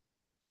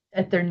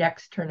at their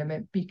next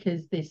tournament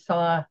because they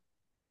saw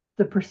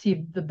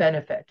the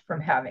benefit from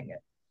having it.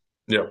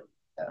 yeah.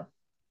 So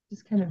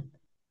just kind of,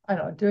 I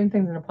don't know, doing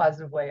things in a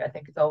positive way, I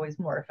think is always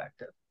more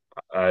effective.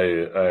 I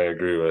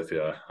agree with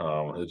you.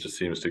 It just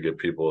seems to get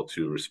people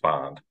to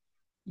respond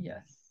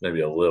Yes.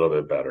 maybe a little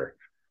bit better.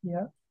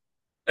 Yeah.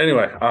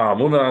 Anyway,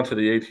 moving on to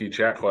the AT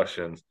chat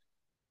questions.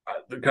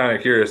 I'm kind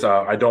of curious.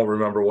 I don't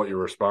remember what your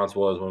response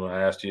was when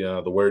I asked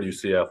you, the where do you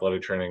see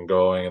athletic training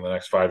going in the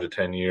next 5 to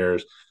 10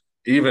 years?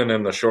 Even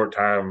in the short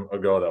time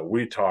ago that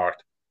we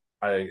talked,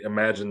 I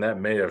imagine that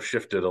may have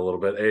shifted a little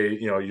bit.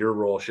 A, your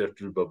role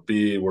shifted, but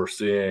B, we're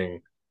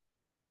seeing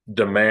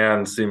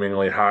demand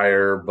seemingly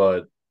higher,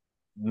 but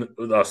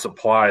a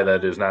supply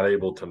that is not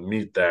able to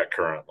meet that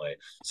currently.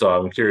 So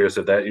I'm curious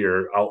if that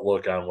your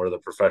outlook on where the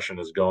profession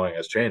is going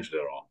has changed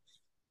at all.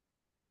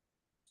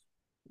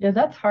 Yeah,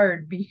 that's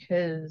hard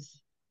because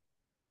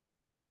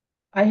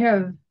I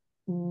have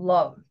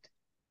loved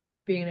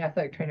being an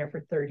athletic trainer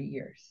for 30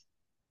 years.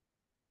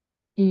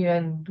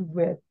 And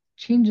with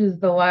changes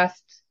the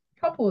last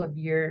couple of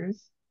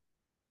years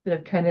that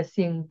I've kind of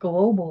seen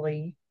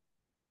globally,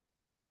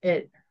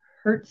 it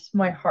hurts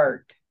my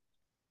heart,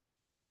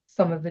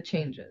 some of the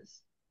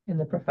changes in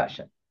the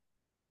profession.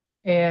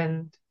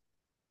 And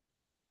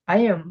I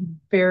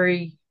am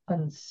very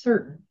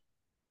uncertain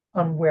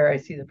on where I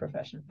see the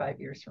profession 5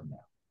 years from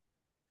now.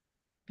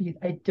 Because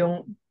I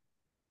don't,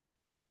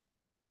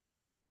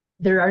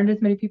 there aren't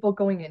as many people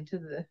going into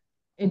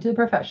the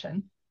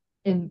profession.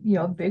 And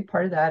a big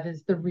part of that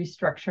is the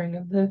restructuring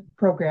of the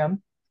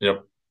program.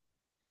 Yep.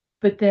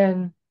 But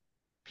then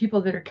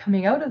people that are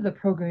coming out of the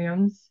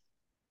programs,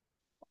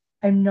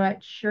 I'm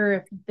not sure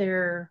if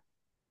they're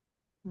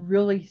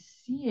really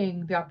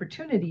seeing the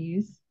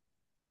opportunities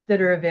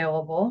that are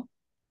available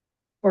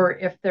or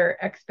if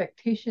their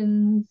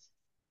expectations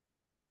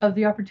of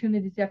the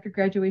opportunities after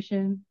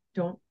graduation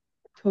don't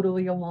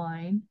totally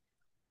align.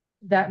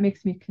 That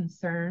makes me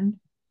concerned.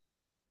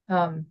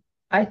 Um,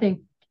 I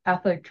think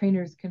athletic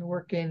trainers can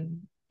work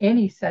in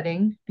any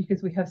setting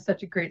because we have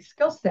such a great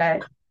skill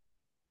set.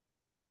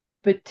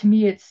 But to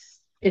me,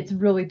 it's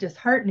really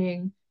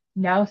disheartening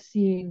now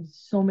seeing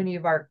so many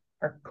of our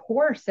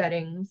core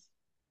settings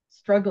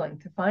struggling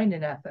to find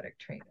an athletic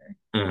trainer.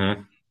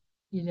 Mm-hmm.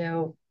 You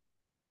know,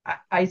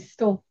 I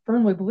still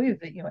firmly believe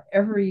that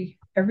every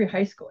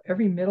high school,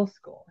 every middle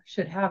school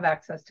should have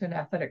access to an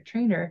athletic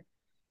trainer.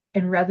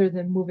 And rather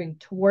than moving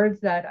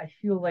towards that, I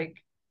feel like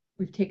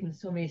we've taken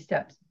so many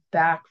steps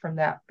back from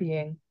that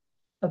being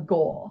a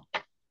goal.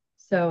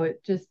 So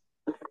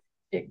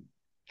it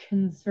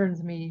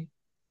concerns me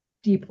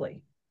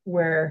deeply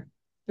where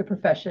the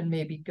profession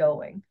may be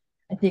going.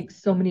 I think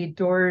so many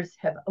doors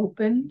have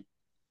opened,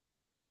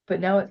 but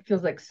now it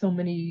feels like so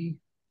many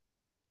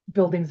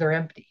buildings are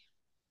empty.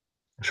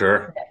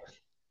 Sure.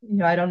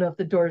 I don't know if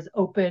the doors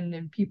open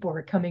and people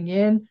are coming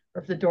in,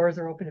 or if the doors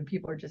are open and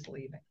people are just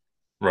leaving.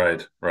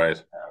 Right.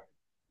 Right.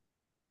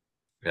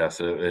 Yes,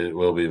 it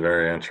will be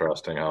very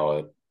interesting how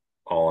it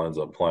all ends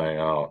up playing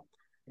out.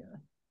 Yeah.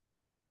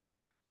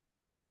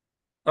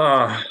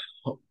 Uh,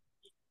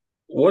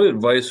 what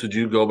advice would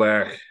you go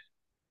back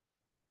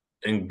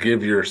and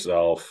give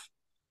yourself,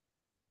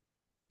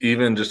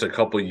 even just a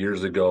couple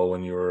years ago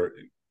when you were,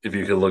 if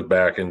you could look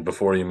back and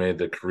before you made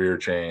the career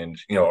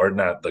change, or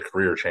not the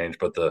career change,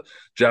 but the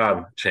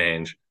job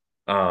change,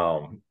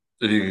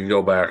 if you could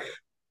go back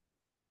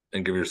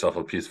and give yourself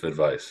a piece of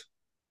advice?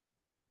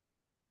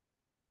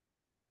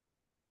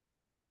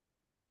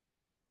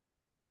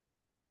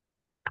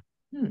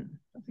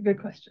 That's a good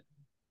question.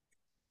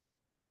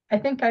 I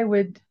think I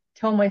would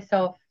tell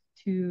myself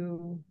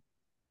to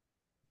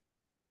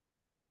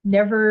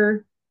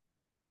never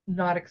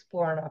not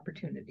explore an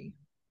opportunity.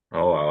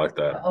 Oh, I like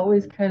that.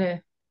 Always kind of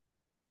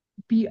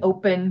be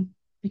open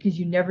because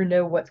you never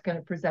know what's going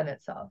to present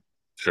itself.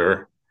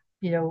 Sure.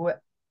 You know,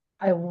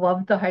 I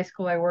loved the high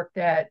school I worked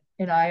at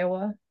in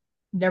Iowa.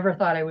 Never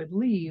thought I would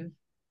leave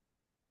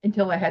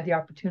until I had the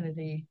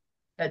opportunity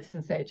at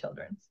Cincinnati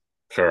Children's.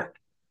 Sure.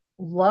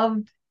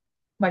 Loved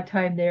my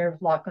time there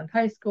at Laughlin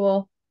High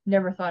School.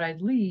 Never thought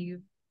I'd leave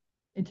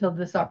until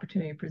this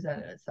opportunity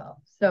presented itself.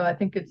 So I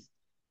think it's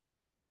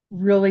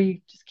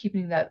really just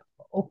keeping that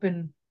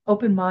open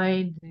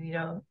mind,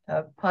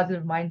 a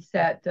positive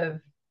mindset of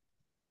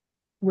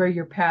where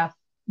your path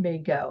may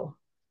go.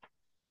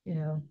 You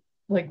know,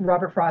 like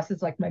Robert Frost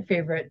is like my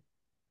favorite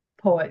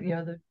poet.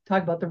 The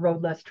talk about the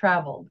road less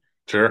traveled.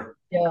 Sure.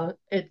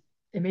 It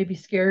may be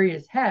scary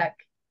as heck,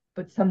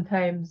 but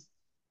sometimes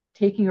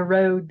taking a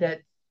road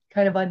that's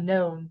kind of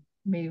unknown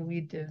may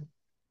lead to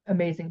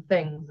amazing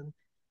things. And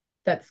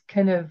that's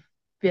kind of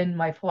been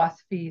my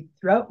philosophy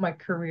throughout my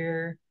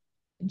career,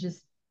 and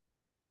just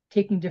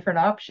taking different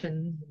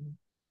options. And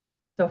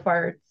so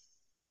far, it's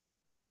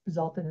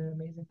resulted in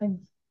amazing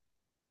things.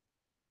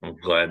 I'm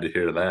glad to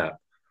hear that.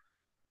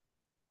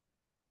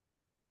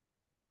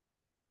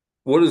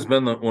 What has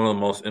been one of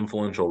the most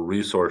influential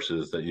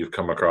resources that you've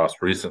come across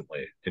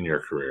recently in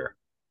your career?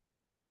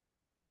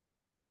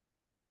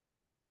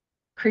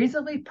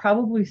 Crazily,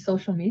 probably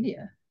social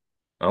media.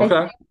 I think,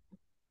 Okay.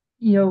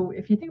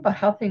 if you think about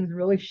how things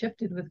really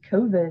shifted with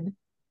COVID,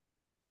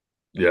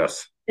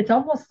 Yes. it's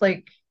almost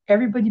like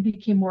everybody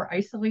became more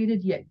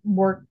isolated yet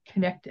more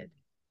connected.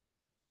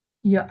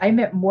 I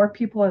met more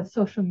people on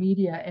social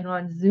media and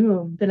on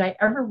Zoom than I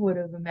ever would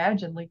have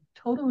imagined, like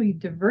totally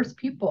diverse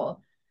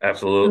people.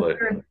 Absolutely.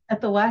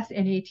 At the last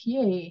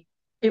NATA,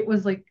 it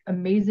was like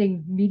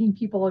amazing meeting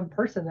people in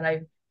person that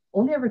I've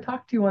only ever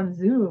talked to on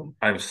Zoom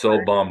I'm so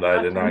or bummed I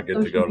talked did to on not get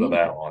to social go to media.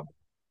 that one,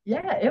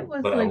 Yeah, it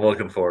was but I'm like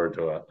looking forward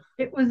to it.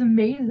 it was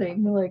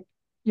amazing. Like,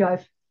 you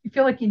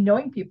feel like you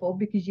knowing people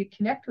because you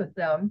connect with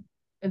them.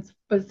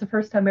 But it's the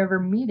first time ever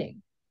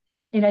meeting.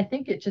 And I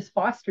think it just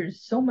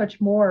fosters so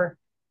much more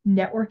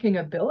networking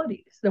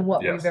abilities than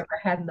what we've Yes. ever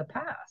had in the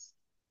past.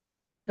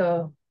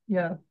 So,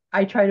 yeah,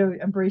 I try to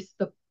embrace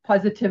the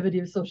positivity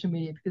of social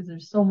media because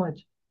there's so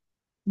much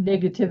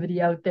negativity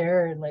out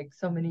there and like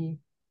so many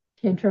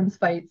tantrums,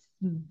 fights,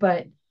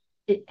 but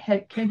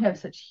can have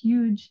such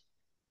huge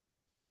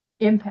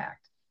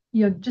impact.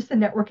 Just the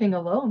networking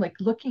alone, like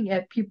looking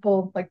at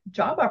people like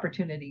job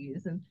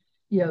opportunities and,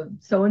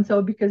 so and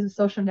so because of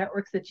social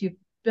networks that you've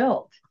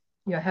built,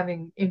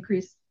 having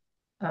increased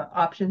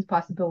options,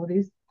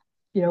 possibilities.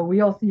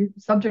 We all see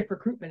subject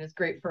recruitment is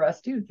great for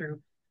us too through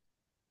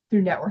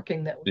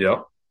networking that we do.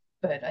 Yep.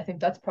 But I think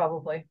that's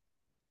probably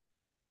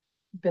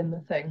been the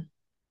thing.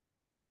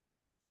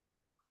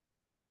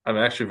 I'm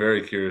actually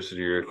very curious to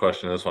hear your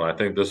question on this one. I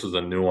think this is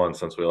a new one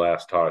since we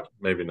last talked.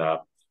 Maybe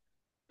not.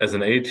 As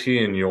an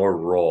AT in your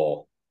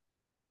role,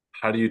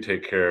 how do you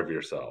take care of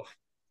yourself?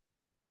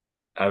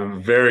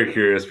 I'm very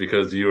curious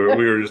because we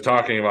were just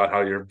talking about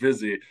how you're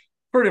busy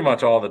pretty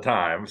much all the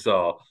time.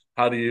 So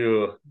how do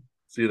you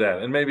see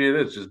that? And maybe it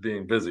is just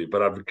being busy,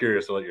 but I'm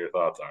curious what your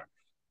thoughts are.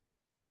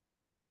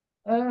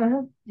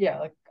 Yeah,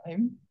 like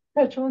I'm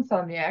perpetual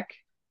insomniac.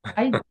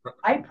 I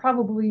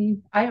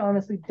I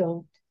honestly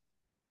don't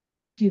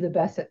do the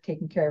best at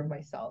taking care of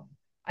myself.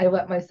 I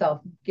let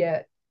myself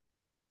get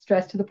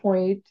stressed to the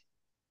point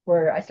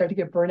where I start to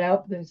get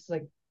burnout. Then it's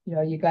like,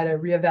 you got to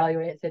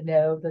reevaluate and say,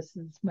 no, this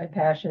is my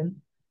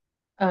passion.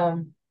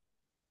 Um,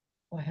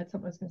 I had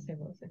something I was going to say.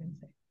 What was I going to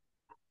say?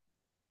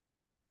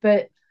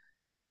 But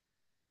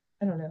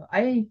I don't know.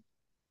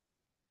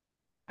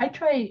 I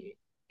try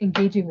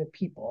engaging with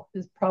people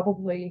is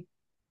probably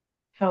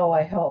how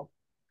I help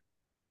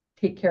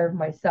take care of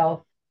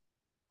myself,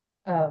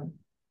 um,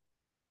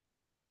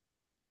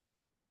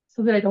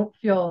 so that I don't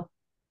feel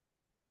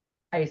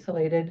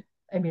isolated.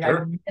 I mean, I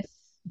Sure. miss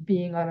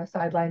being on the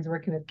sidelines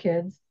working with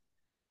kids,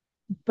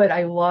 but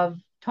I love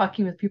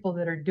talking with people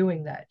that are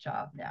doing that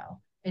job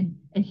now and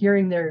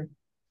hearing their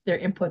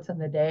inputs on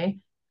the day.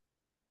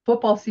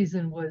 Football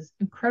season was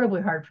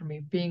incredibly hard for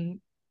me,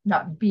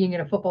 not being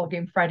in a football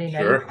game Friday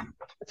night. Sure.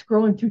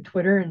 Scrolling through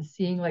Twitter and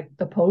seeing like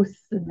the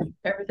posts and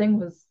everything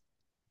was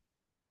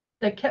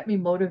that kept me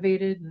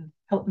motivated and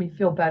helped me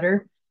feel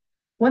better.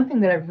 One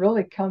thing that I've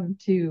really come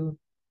to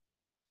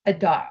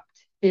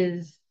adopt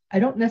is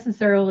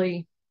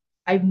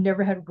I've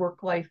never had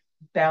work life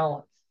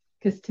balance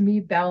because to me,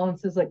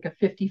 balance is like a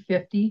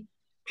 50-50.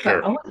 So I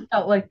Sure. always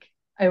felt like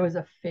I was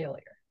a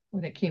failure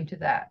when it came to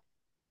that.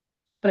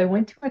 But I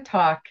went to a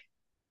talk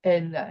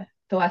in the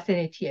last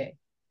NATA,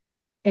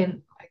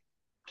 and I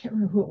can't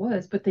remember who it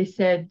was, but they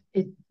said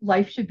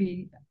life should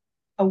be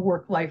a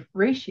work life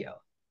ratio.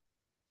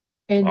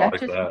 And I that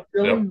like just that. Yep.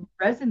 really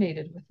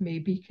resonated with me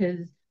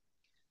because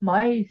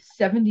my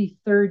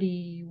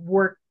 70-30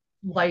 work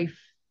life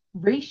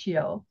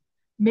ratio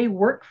may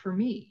work for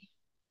me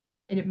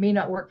and it may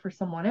not work for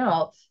someone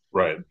else.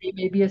 Right. It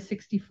may be a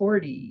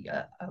 60-40,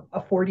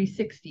 a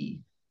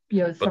 40-60,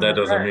 But that somewhere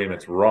doesn't there. mean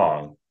it's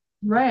wrong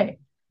Right.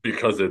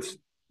 because it's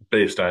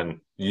based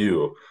on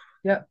you.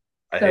 Yep.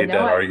 I So hate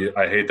now that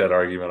I hate that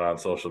argument on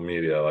social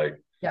media.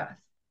 Like yes.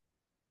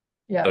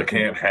 the Yes.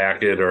 can't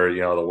hack it or the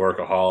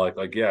workaholic.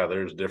 Like, yeah,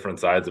 there's different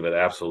sides of it,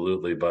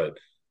 absolutely. But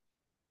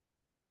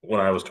when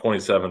I was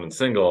 27 and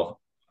single,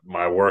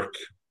 my work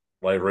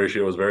life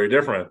ratio was very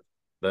different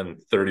than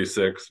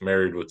 36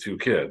 married with two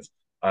kids.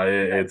 Right.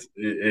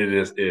 It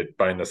is it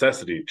by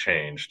necessity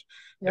changed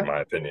in Yep.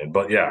 my opinion.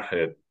 But yeah,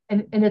 it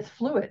And it's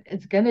fluid.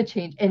 It's going to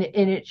change and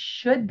it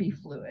should be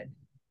fluid.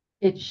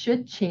 It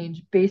should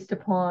change based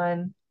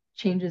upon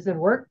changes in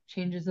work,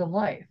 changes in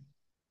life.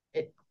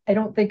 I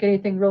don't think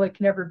anything really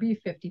can ever be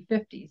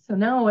 50-50. So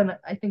now when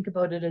I think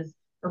about it as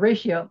a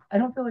ratio, I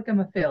don't feel like I'm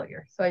a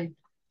failure. So I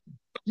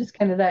just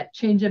kind of that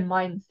change in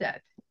mindset.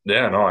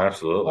 yeah, no,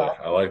 absolutely. Well,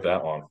 I like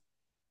that one.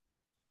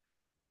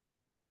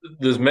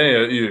 This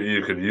may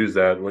you could use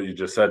that what you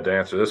just said to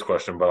answer this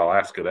question, but I'll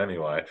ask it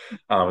anyway.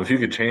 If you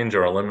could change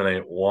or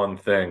eliminate one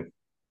thing,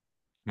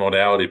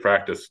 modality,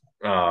 practice,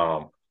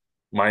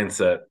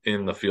 mindset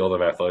in the field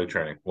of athletic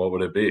training, what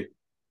would it be?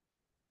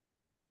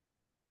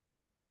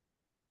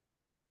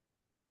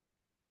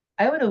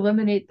 I would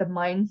eliminate the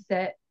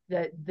mindset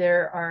that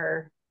there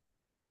are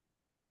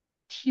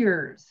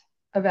tiers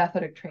of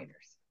athletic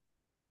trainers.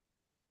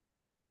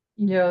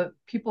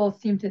 People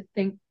seem to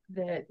think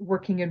that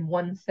working in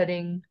one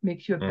setting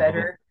makes you a Hmm.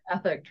 better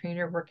athletic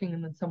trainer working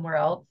in somewhere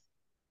else.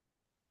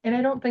 And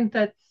I don't think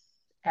that's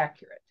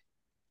accurate.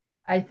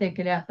 I think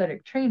an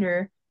athletic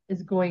trainer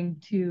is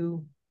going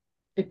to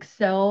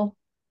excel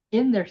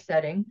in their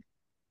setting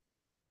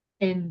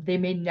and they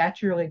may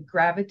naturally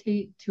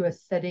gravitate to a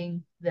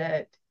setting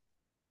that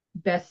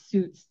best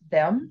suits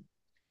them.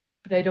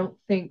 But I don't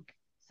think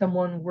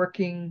someone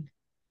working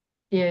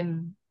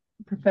in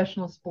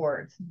professional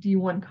sports,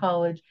 D1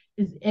 college,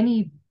 is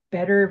any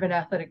better of an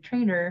athletic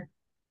trainer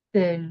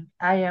than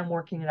I am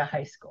working in a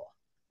high school.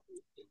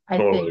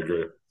 Totally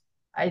agree.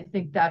 I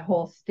think that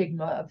whole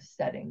stigma of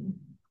setting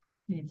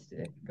needs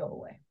to go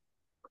away.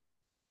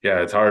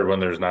 Yeah, it's hard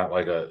when there's not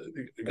like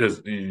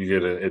because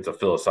it's a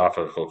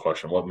philosophical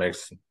question. What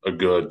makes a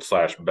good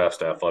 /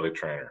 best athletic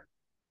trainer?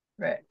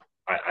 Right.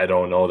 I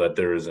don't know that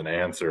there is an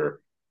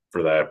answer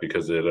for that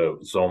because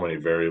so many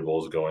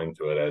variables go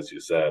into it, as you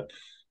said.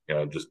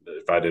 Just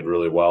if I did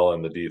really well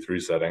in the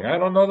D3 setting, I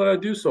don't know that I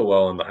do so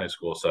well in the high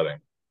school setting,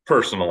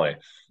 personally.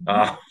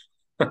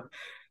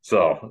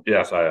 So,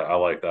 yes, I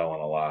like that one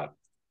a lot.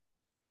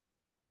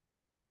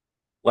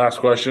 Last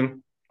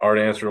question.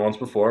 Already answered once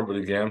before, but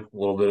again, a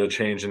little bit of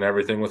change in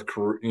everything with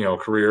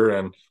career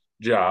and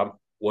job.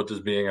 What does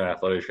being an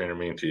athletic trainer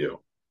mean to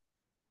you?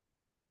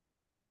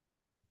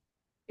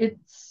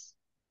 It's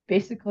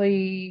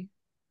basically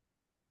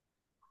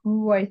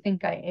who I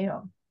think I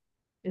am.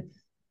 It's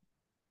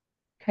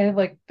kind of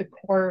like the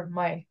core of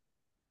my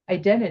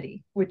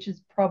identity, which is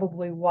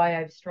probably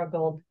why I've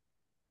struggled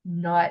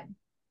not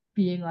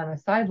being on a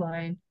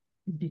sideline,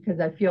 because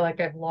I feel like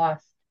I've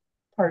lost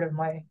part of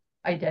my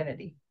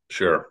identity.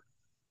 Sure.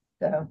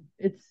 So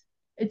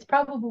it's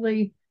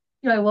probably,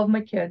 I love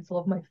my kids,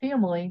 love my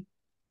family,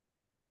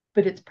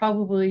 but it's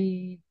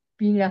probably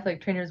being an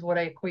athletic trainer is what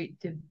I equate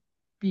to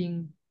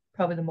being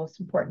probably the most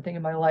important thing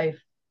in my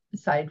life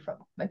aside from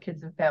my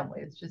kids and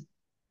family.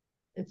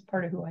 It's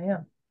part of who I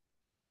am.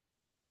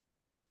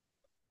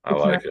 I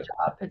like it. Not a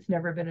job. It's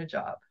never been a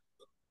job.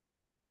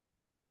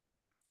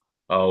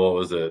 Oh, what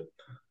was it?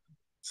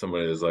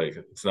 Somebody is like,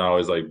 it's not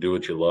always like do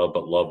what you love,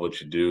 but love what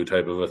you do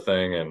type of a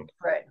thing. And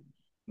right.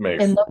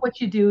 Makes and love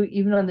what you do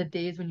even on the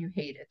days when you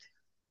hate it.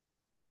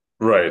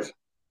 Right.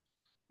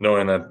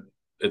 Knowing that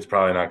it's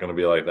probably not going to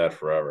be like that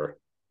forever.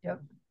 Yep.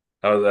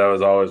 That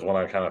was always one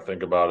I kind of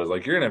think about is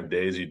like you're gonna have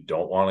days you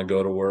don't want to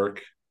go to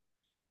work,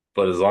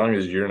 but as long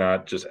as you're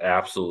not just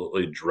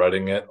absolutely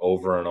dreading it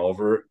over and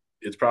over,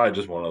 it's probably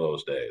just one of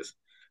those days.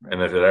 Right.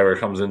 And if it ever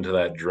comes into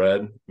that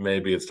dread,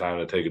 maybe it's time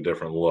to take a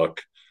different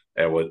look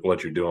at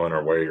what you're doing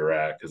or where you're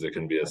at, because it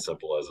can be as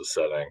simple as a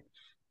setting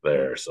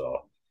there.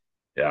 So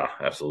yeah,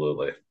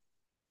 absolutely.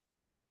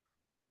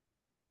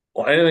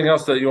 Well, anything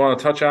else that you want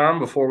to touch on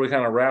before we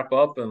kind of wrap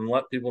up and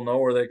let people know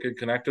where they could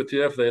connect with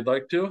you if they'd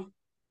like to?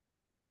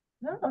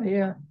 No,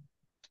 yeah.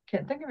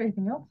 Can't think of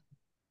anything else.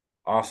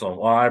 Awesome.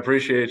 Well, I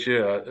appreciate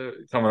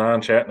you coming on,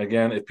 chatting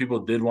again. If people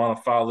did want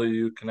to follow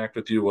you, connect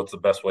with you, what's the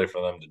best way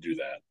for them to do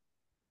that?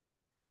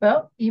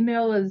 Well,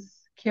 email is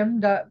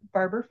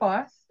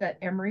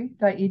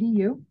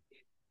kim.barberfoss@emory.edu.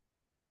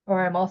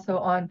 Or I'm also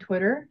on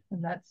Twitter,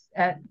 and that's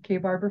at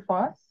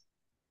kbarberfoss.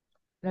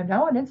 And I'm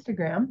now on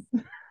Instagram.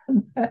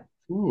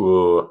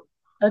 Ooh.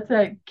 That's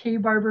at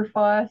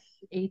kbarberfossat.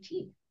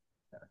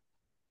 So,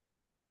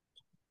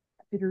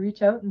 happy to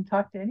reach out and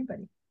talk to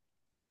anybody.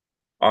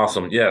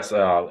 Awesome. Yes.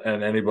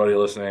 And anybody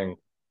listening,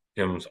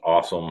 Kim's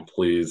awesome.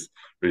 Please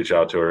reach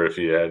out to her if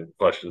you had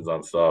questions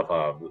on stuff.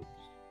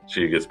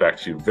 She gets back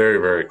to you very,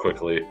 very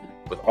quickly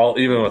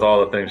even with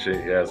all the things she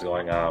has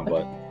going on.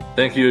 But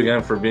thank you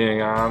again for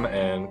being on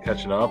and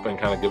catching up and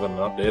kind of giving an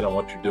update on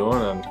what you're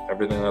doing and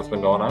everything that's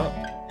been going on.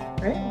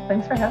 Great. Well,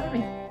 thanks for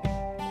having me.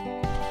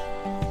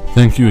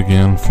 Thank you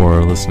again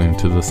for listening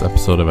to this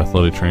episode of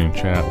Athletic Training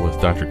Chat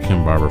with Dr.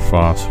 Kim Barber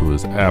Foss, who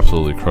is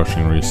absolutely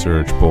crushing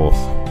research both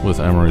with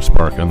Emory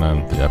Spark and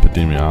then the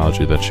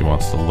epidemiology that she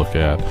wants to look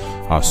at.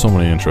 So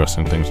many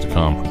interesting things to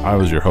come. I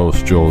was your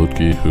host, Joel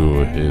Lutke,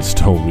 who is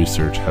still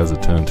research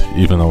hesitant,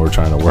 even though we're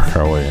trying to work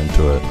our way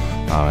into it,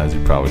 as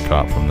you probably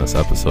caught from this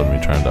episode, me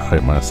trying to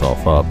hype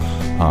myself up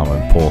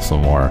and pull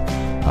some more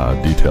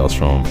details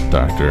from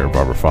Dr.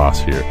 Barber Foss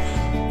here.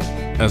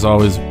 As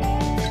always,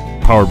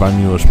 powered by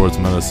Mueller Sports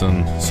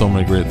Medicine. So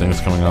many great things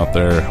coming out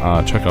there.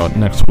 Check out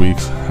next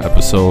week's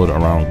episode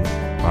around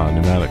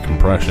pneumatic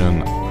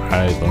compression.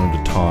 I learned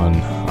a ton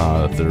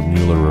that their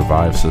Mueller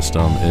Revive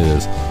system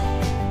is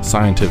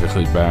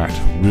scientifically backed,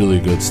 really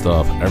good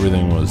stuff.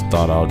 Everything was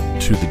thought out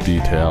to the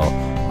detail.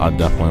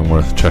 Definitely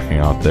worth checking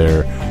out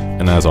there.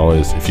 And as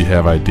always, if you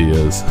have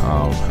ideas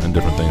and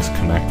different things,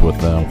 connect with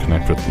them,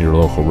 connect with your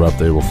local rep.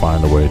 They will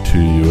find a way to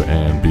you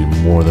and be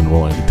more than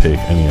willing to take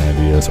any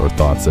ideas or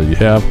thoughts that you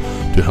have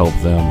to help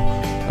them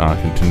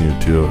continue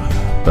to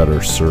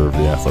better serve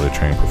the athletic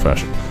training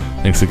profession.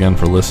 Thanks again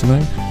for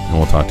listening, and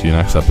we'll talk to you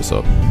next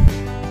episode.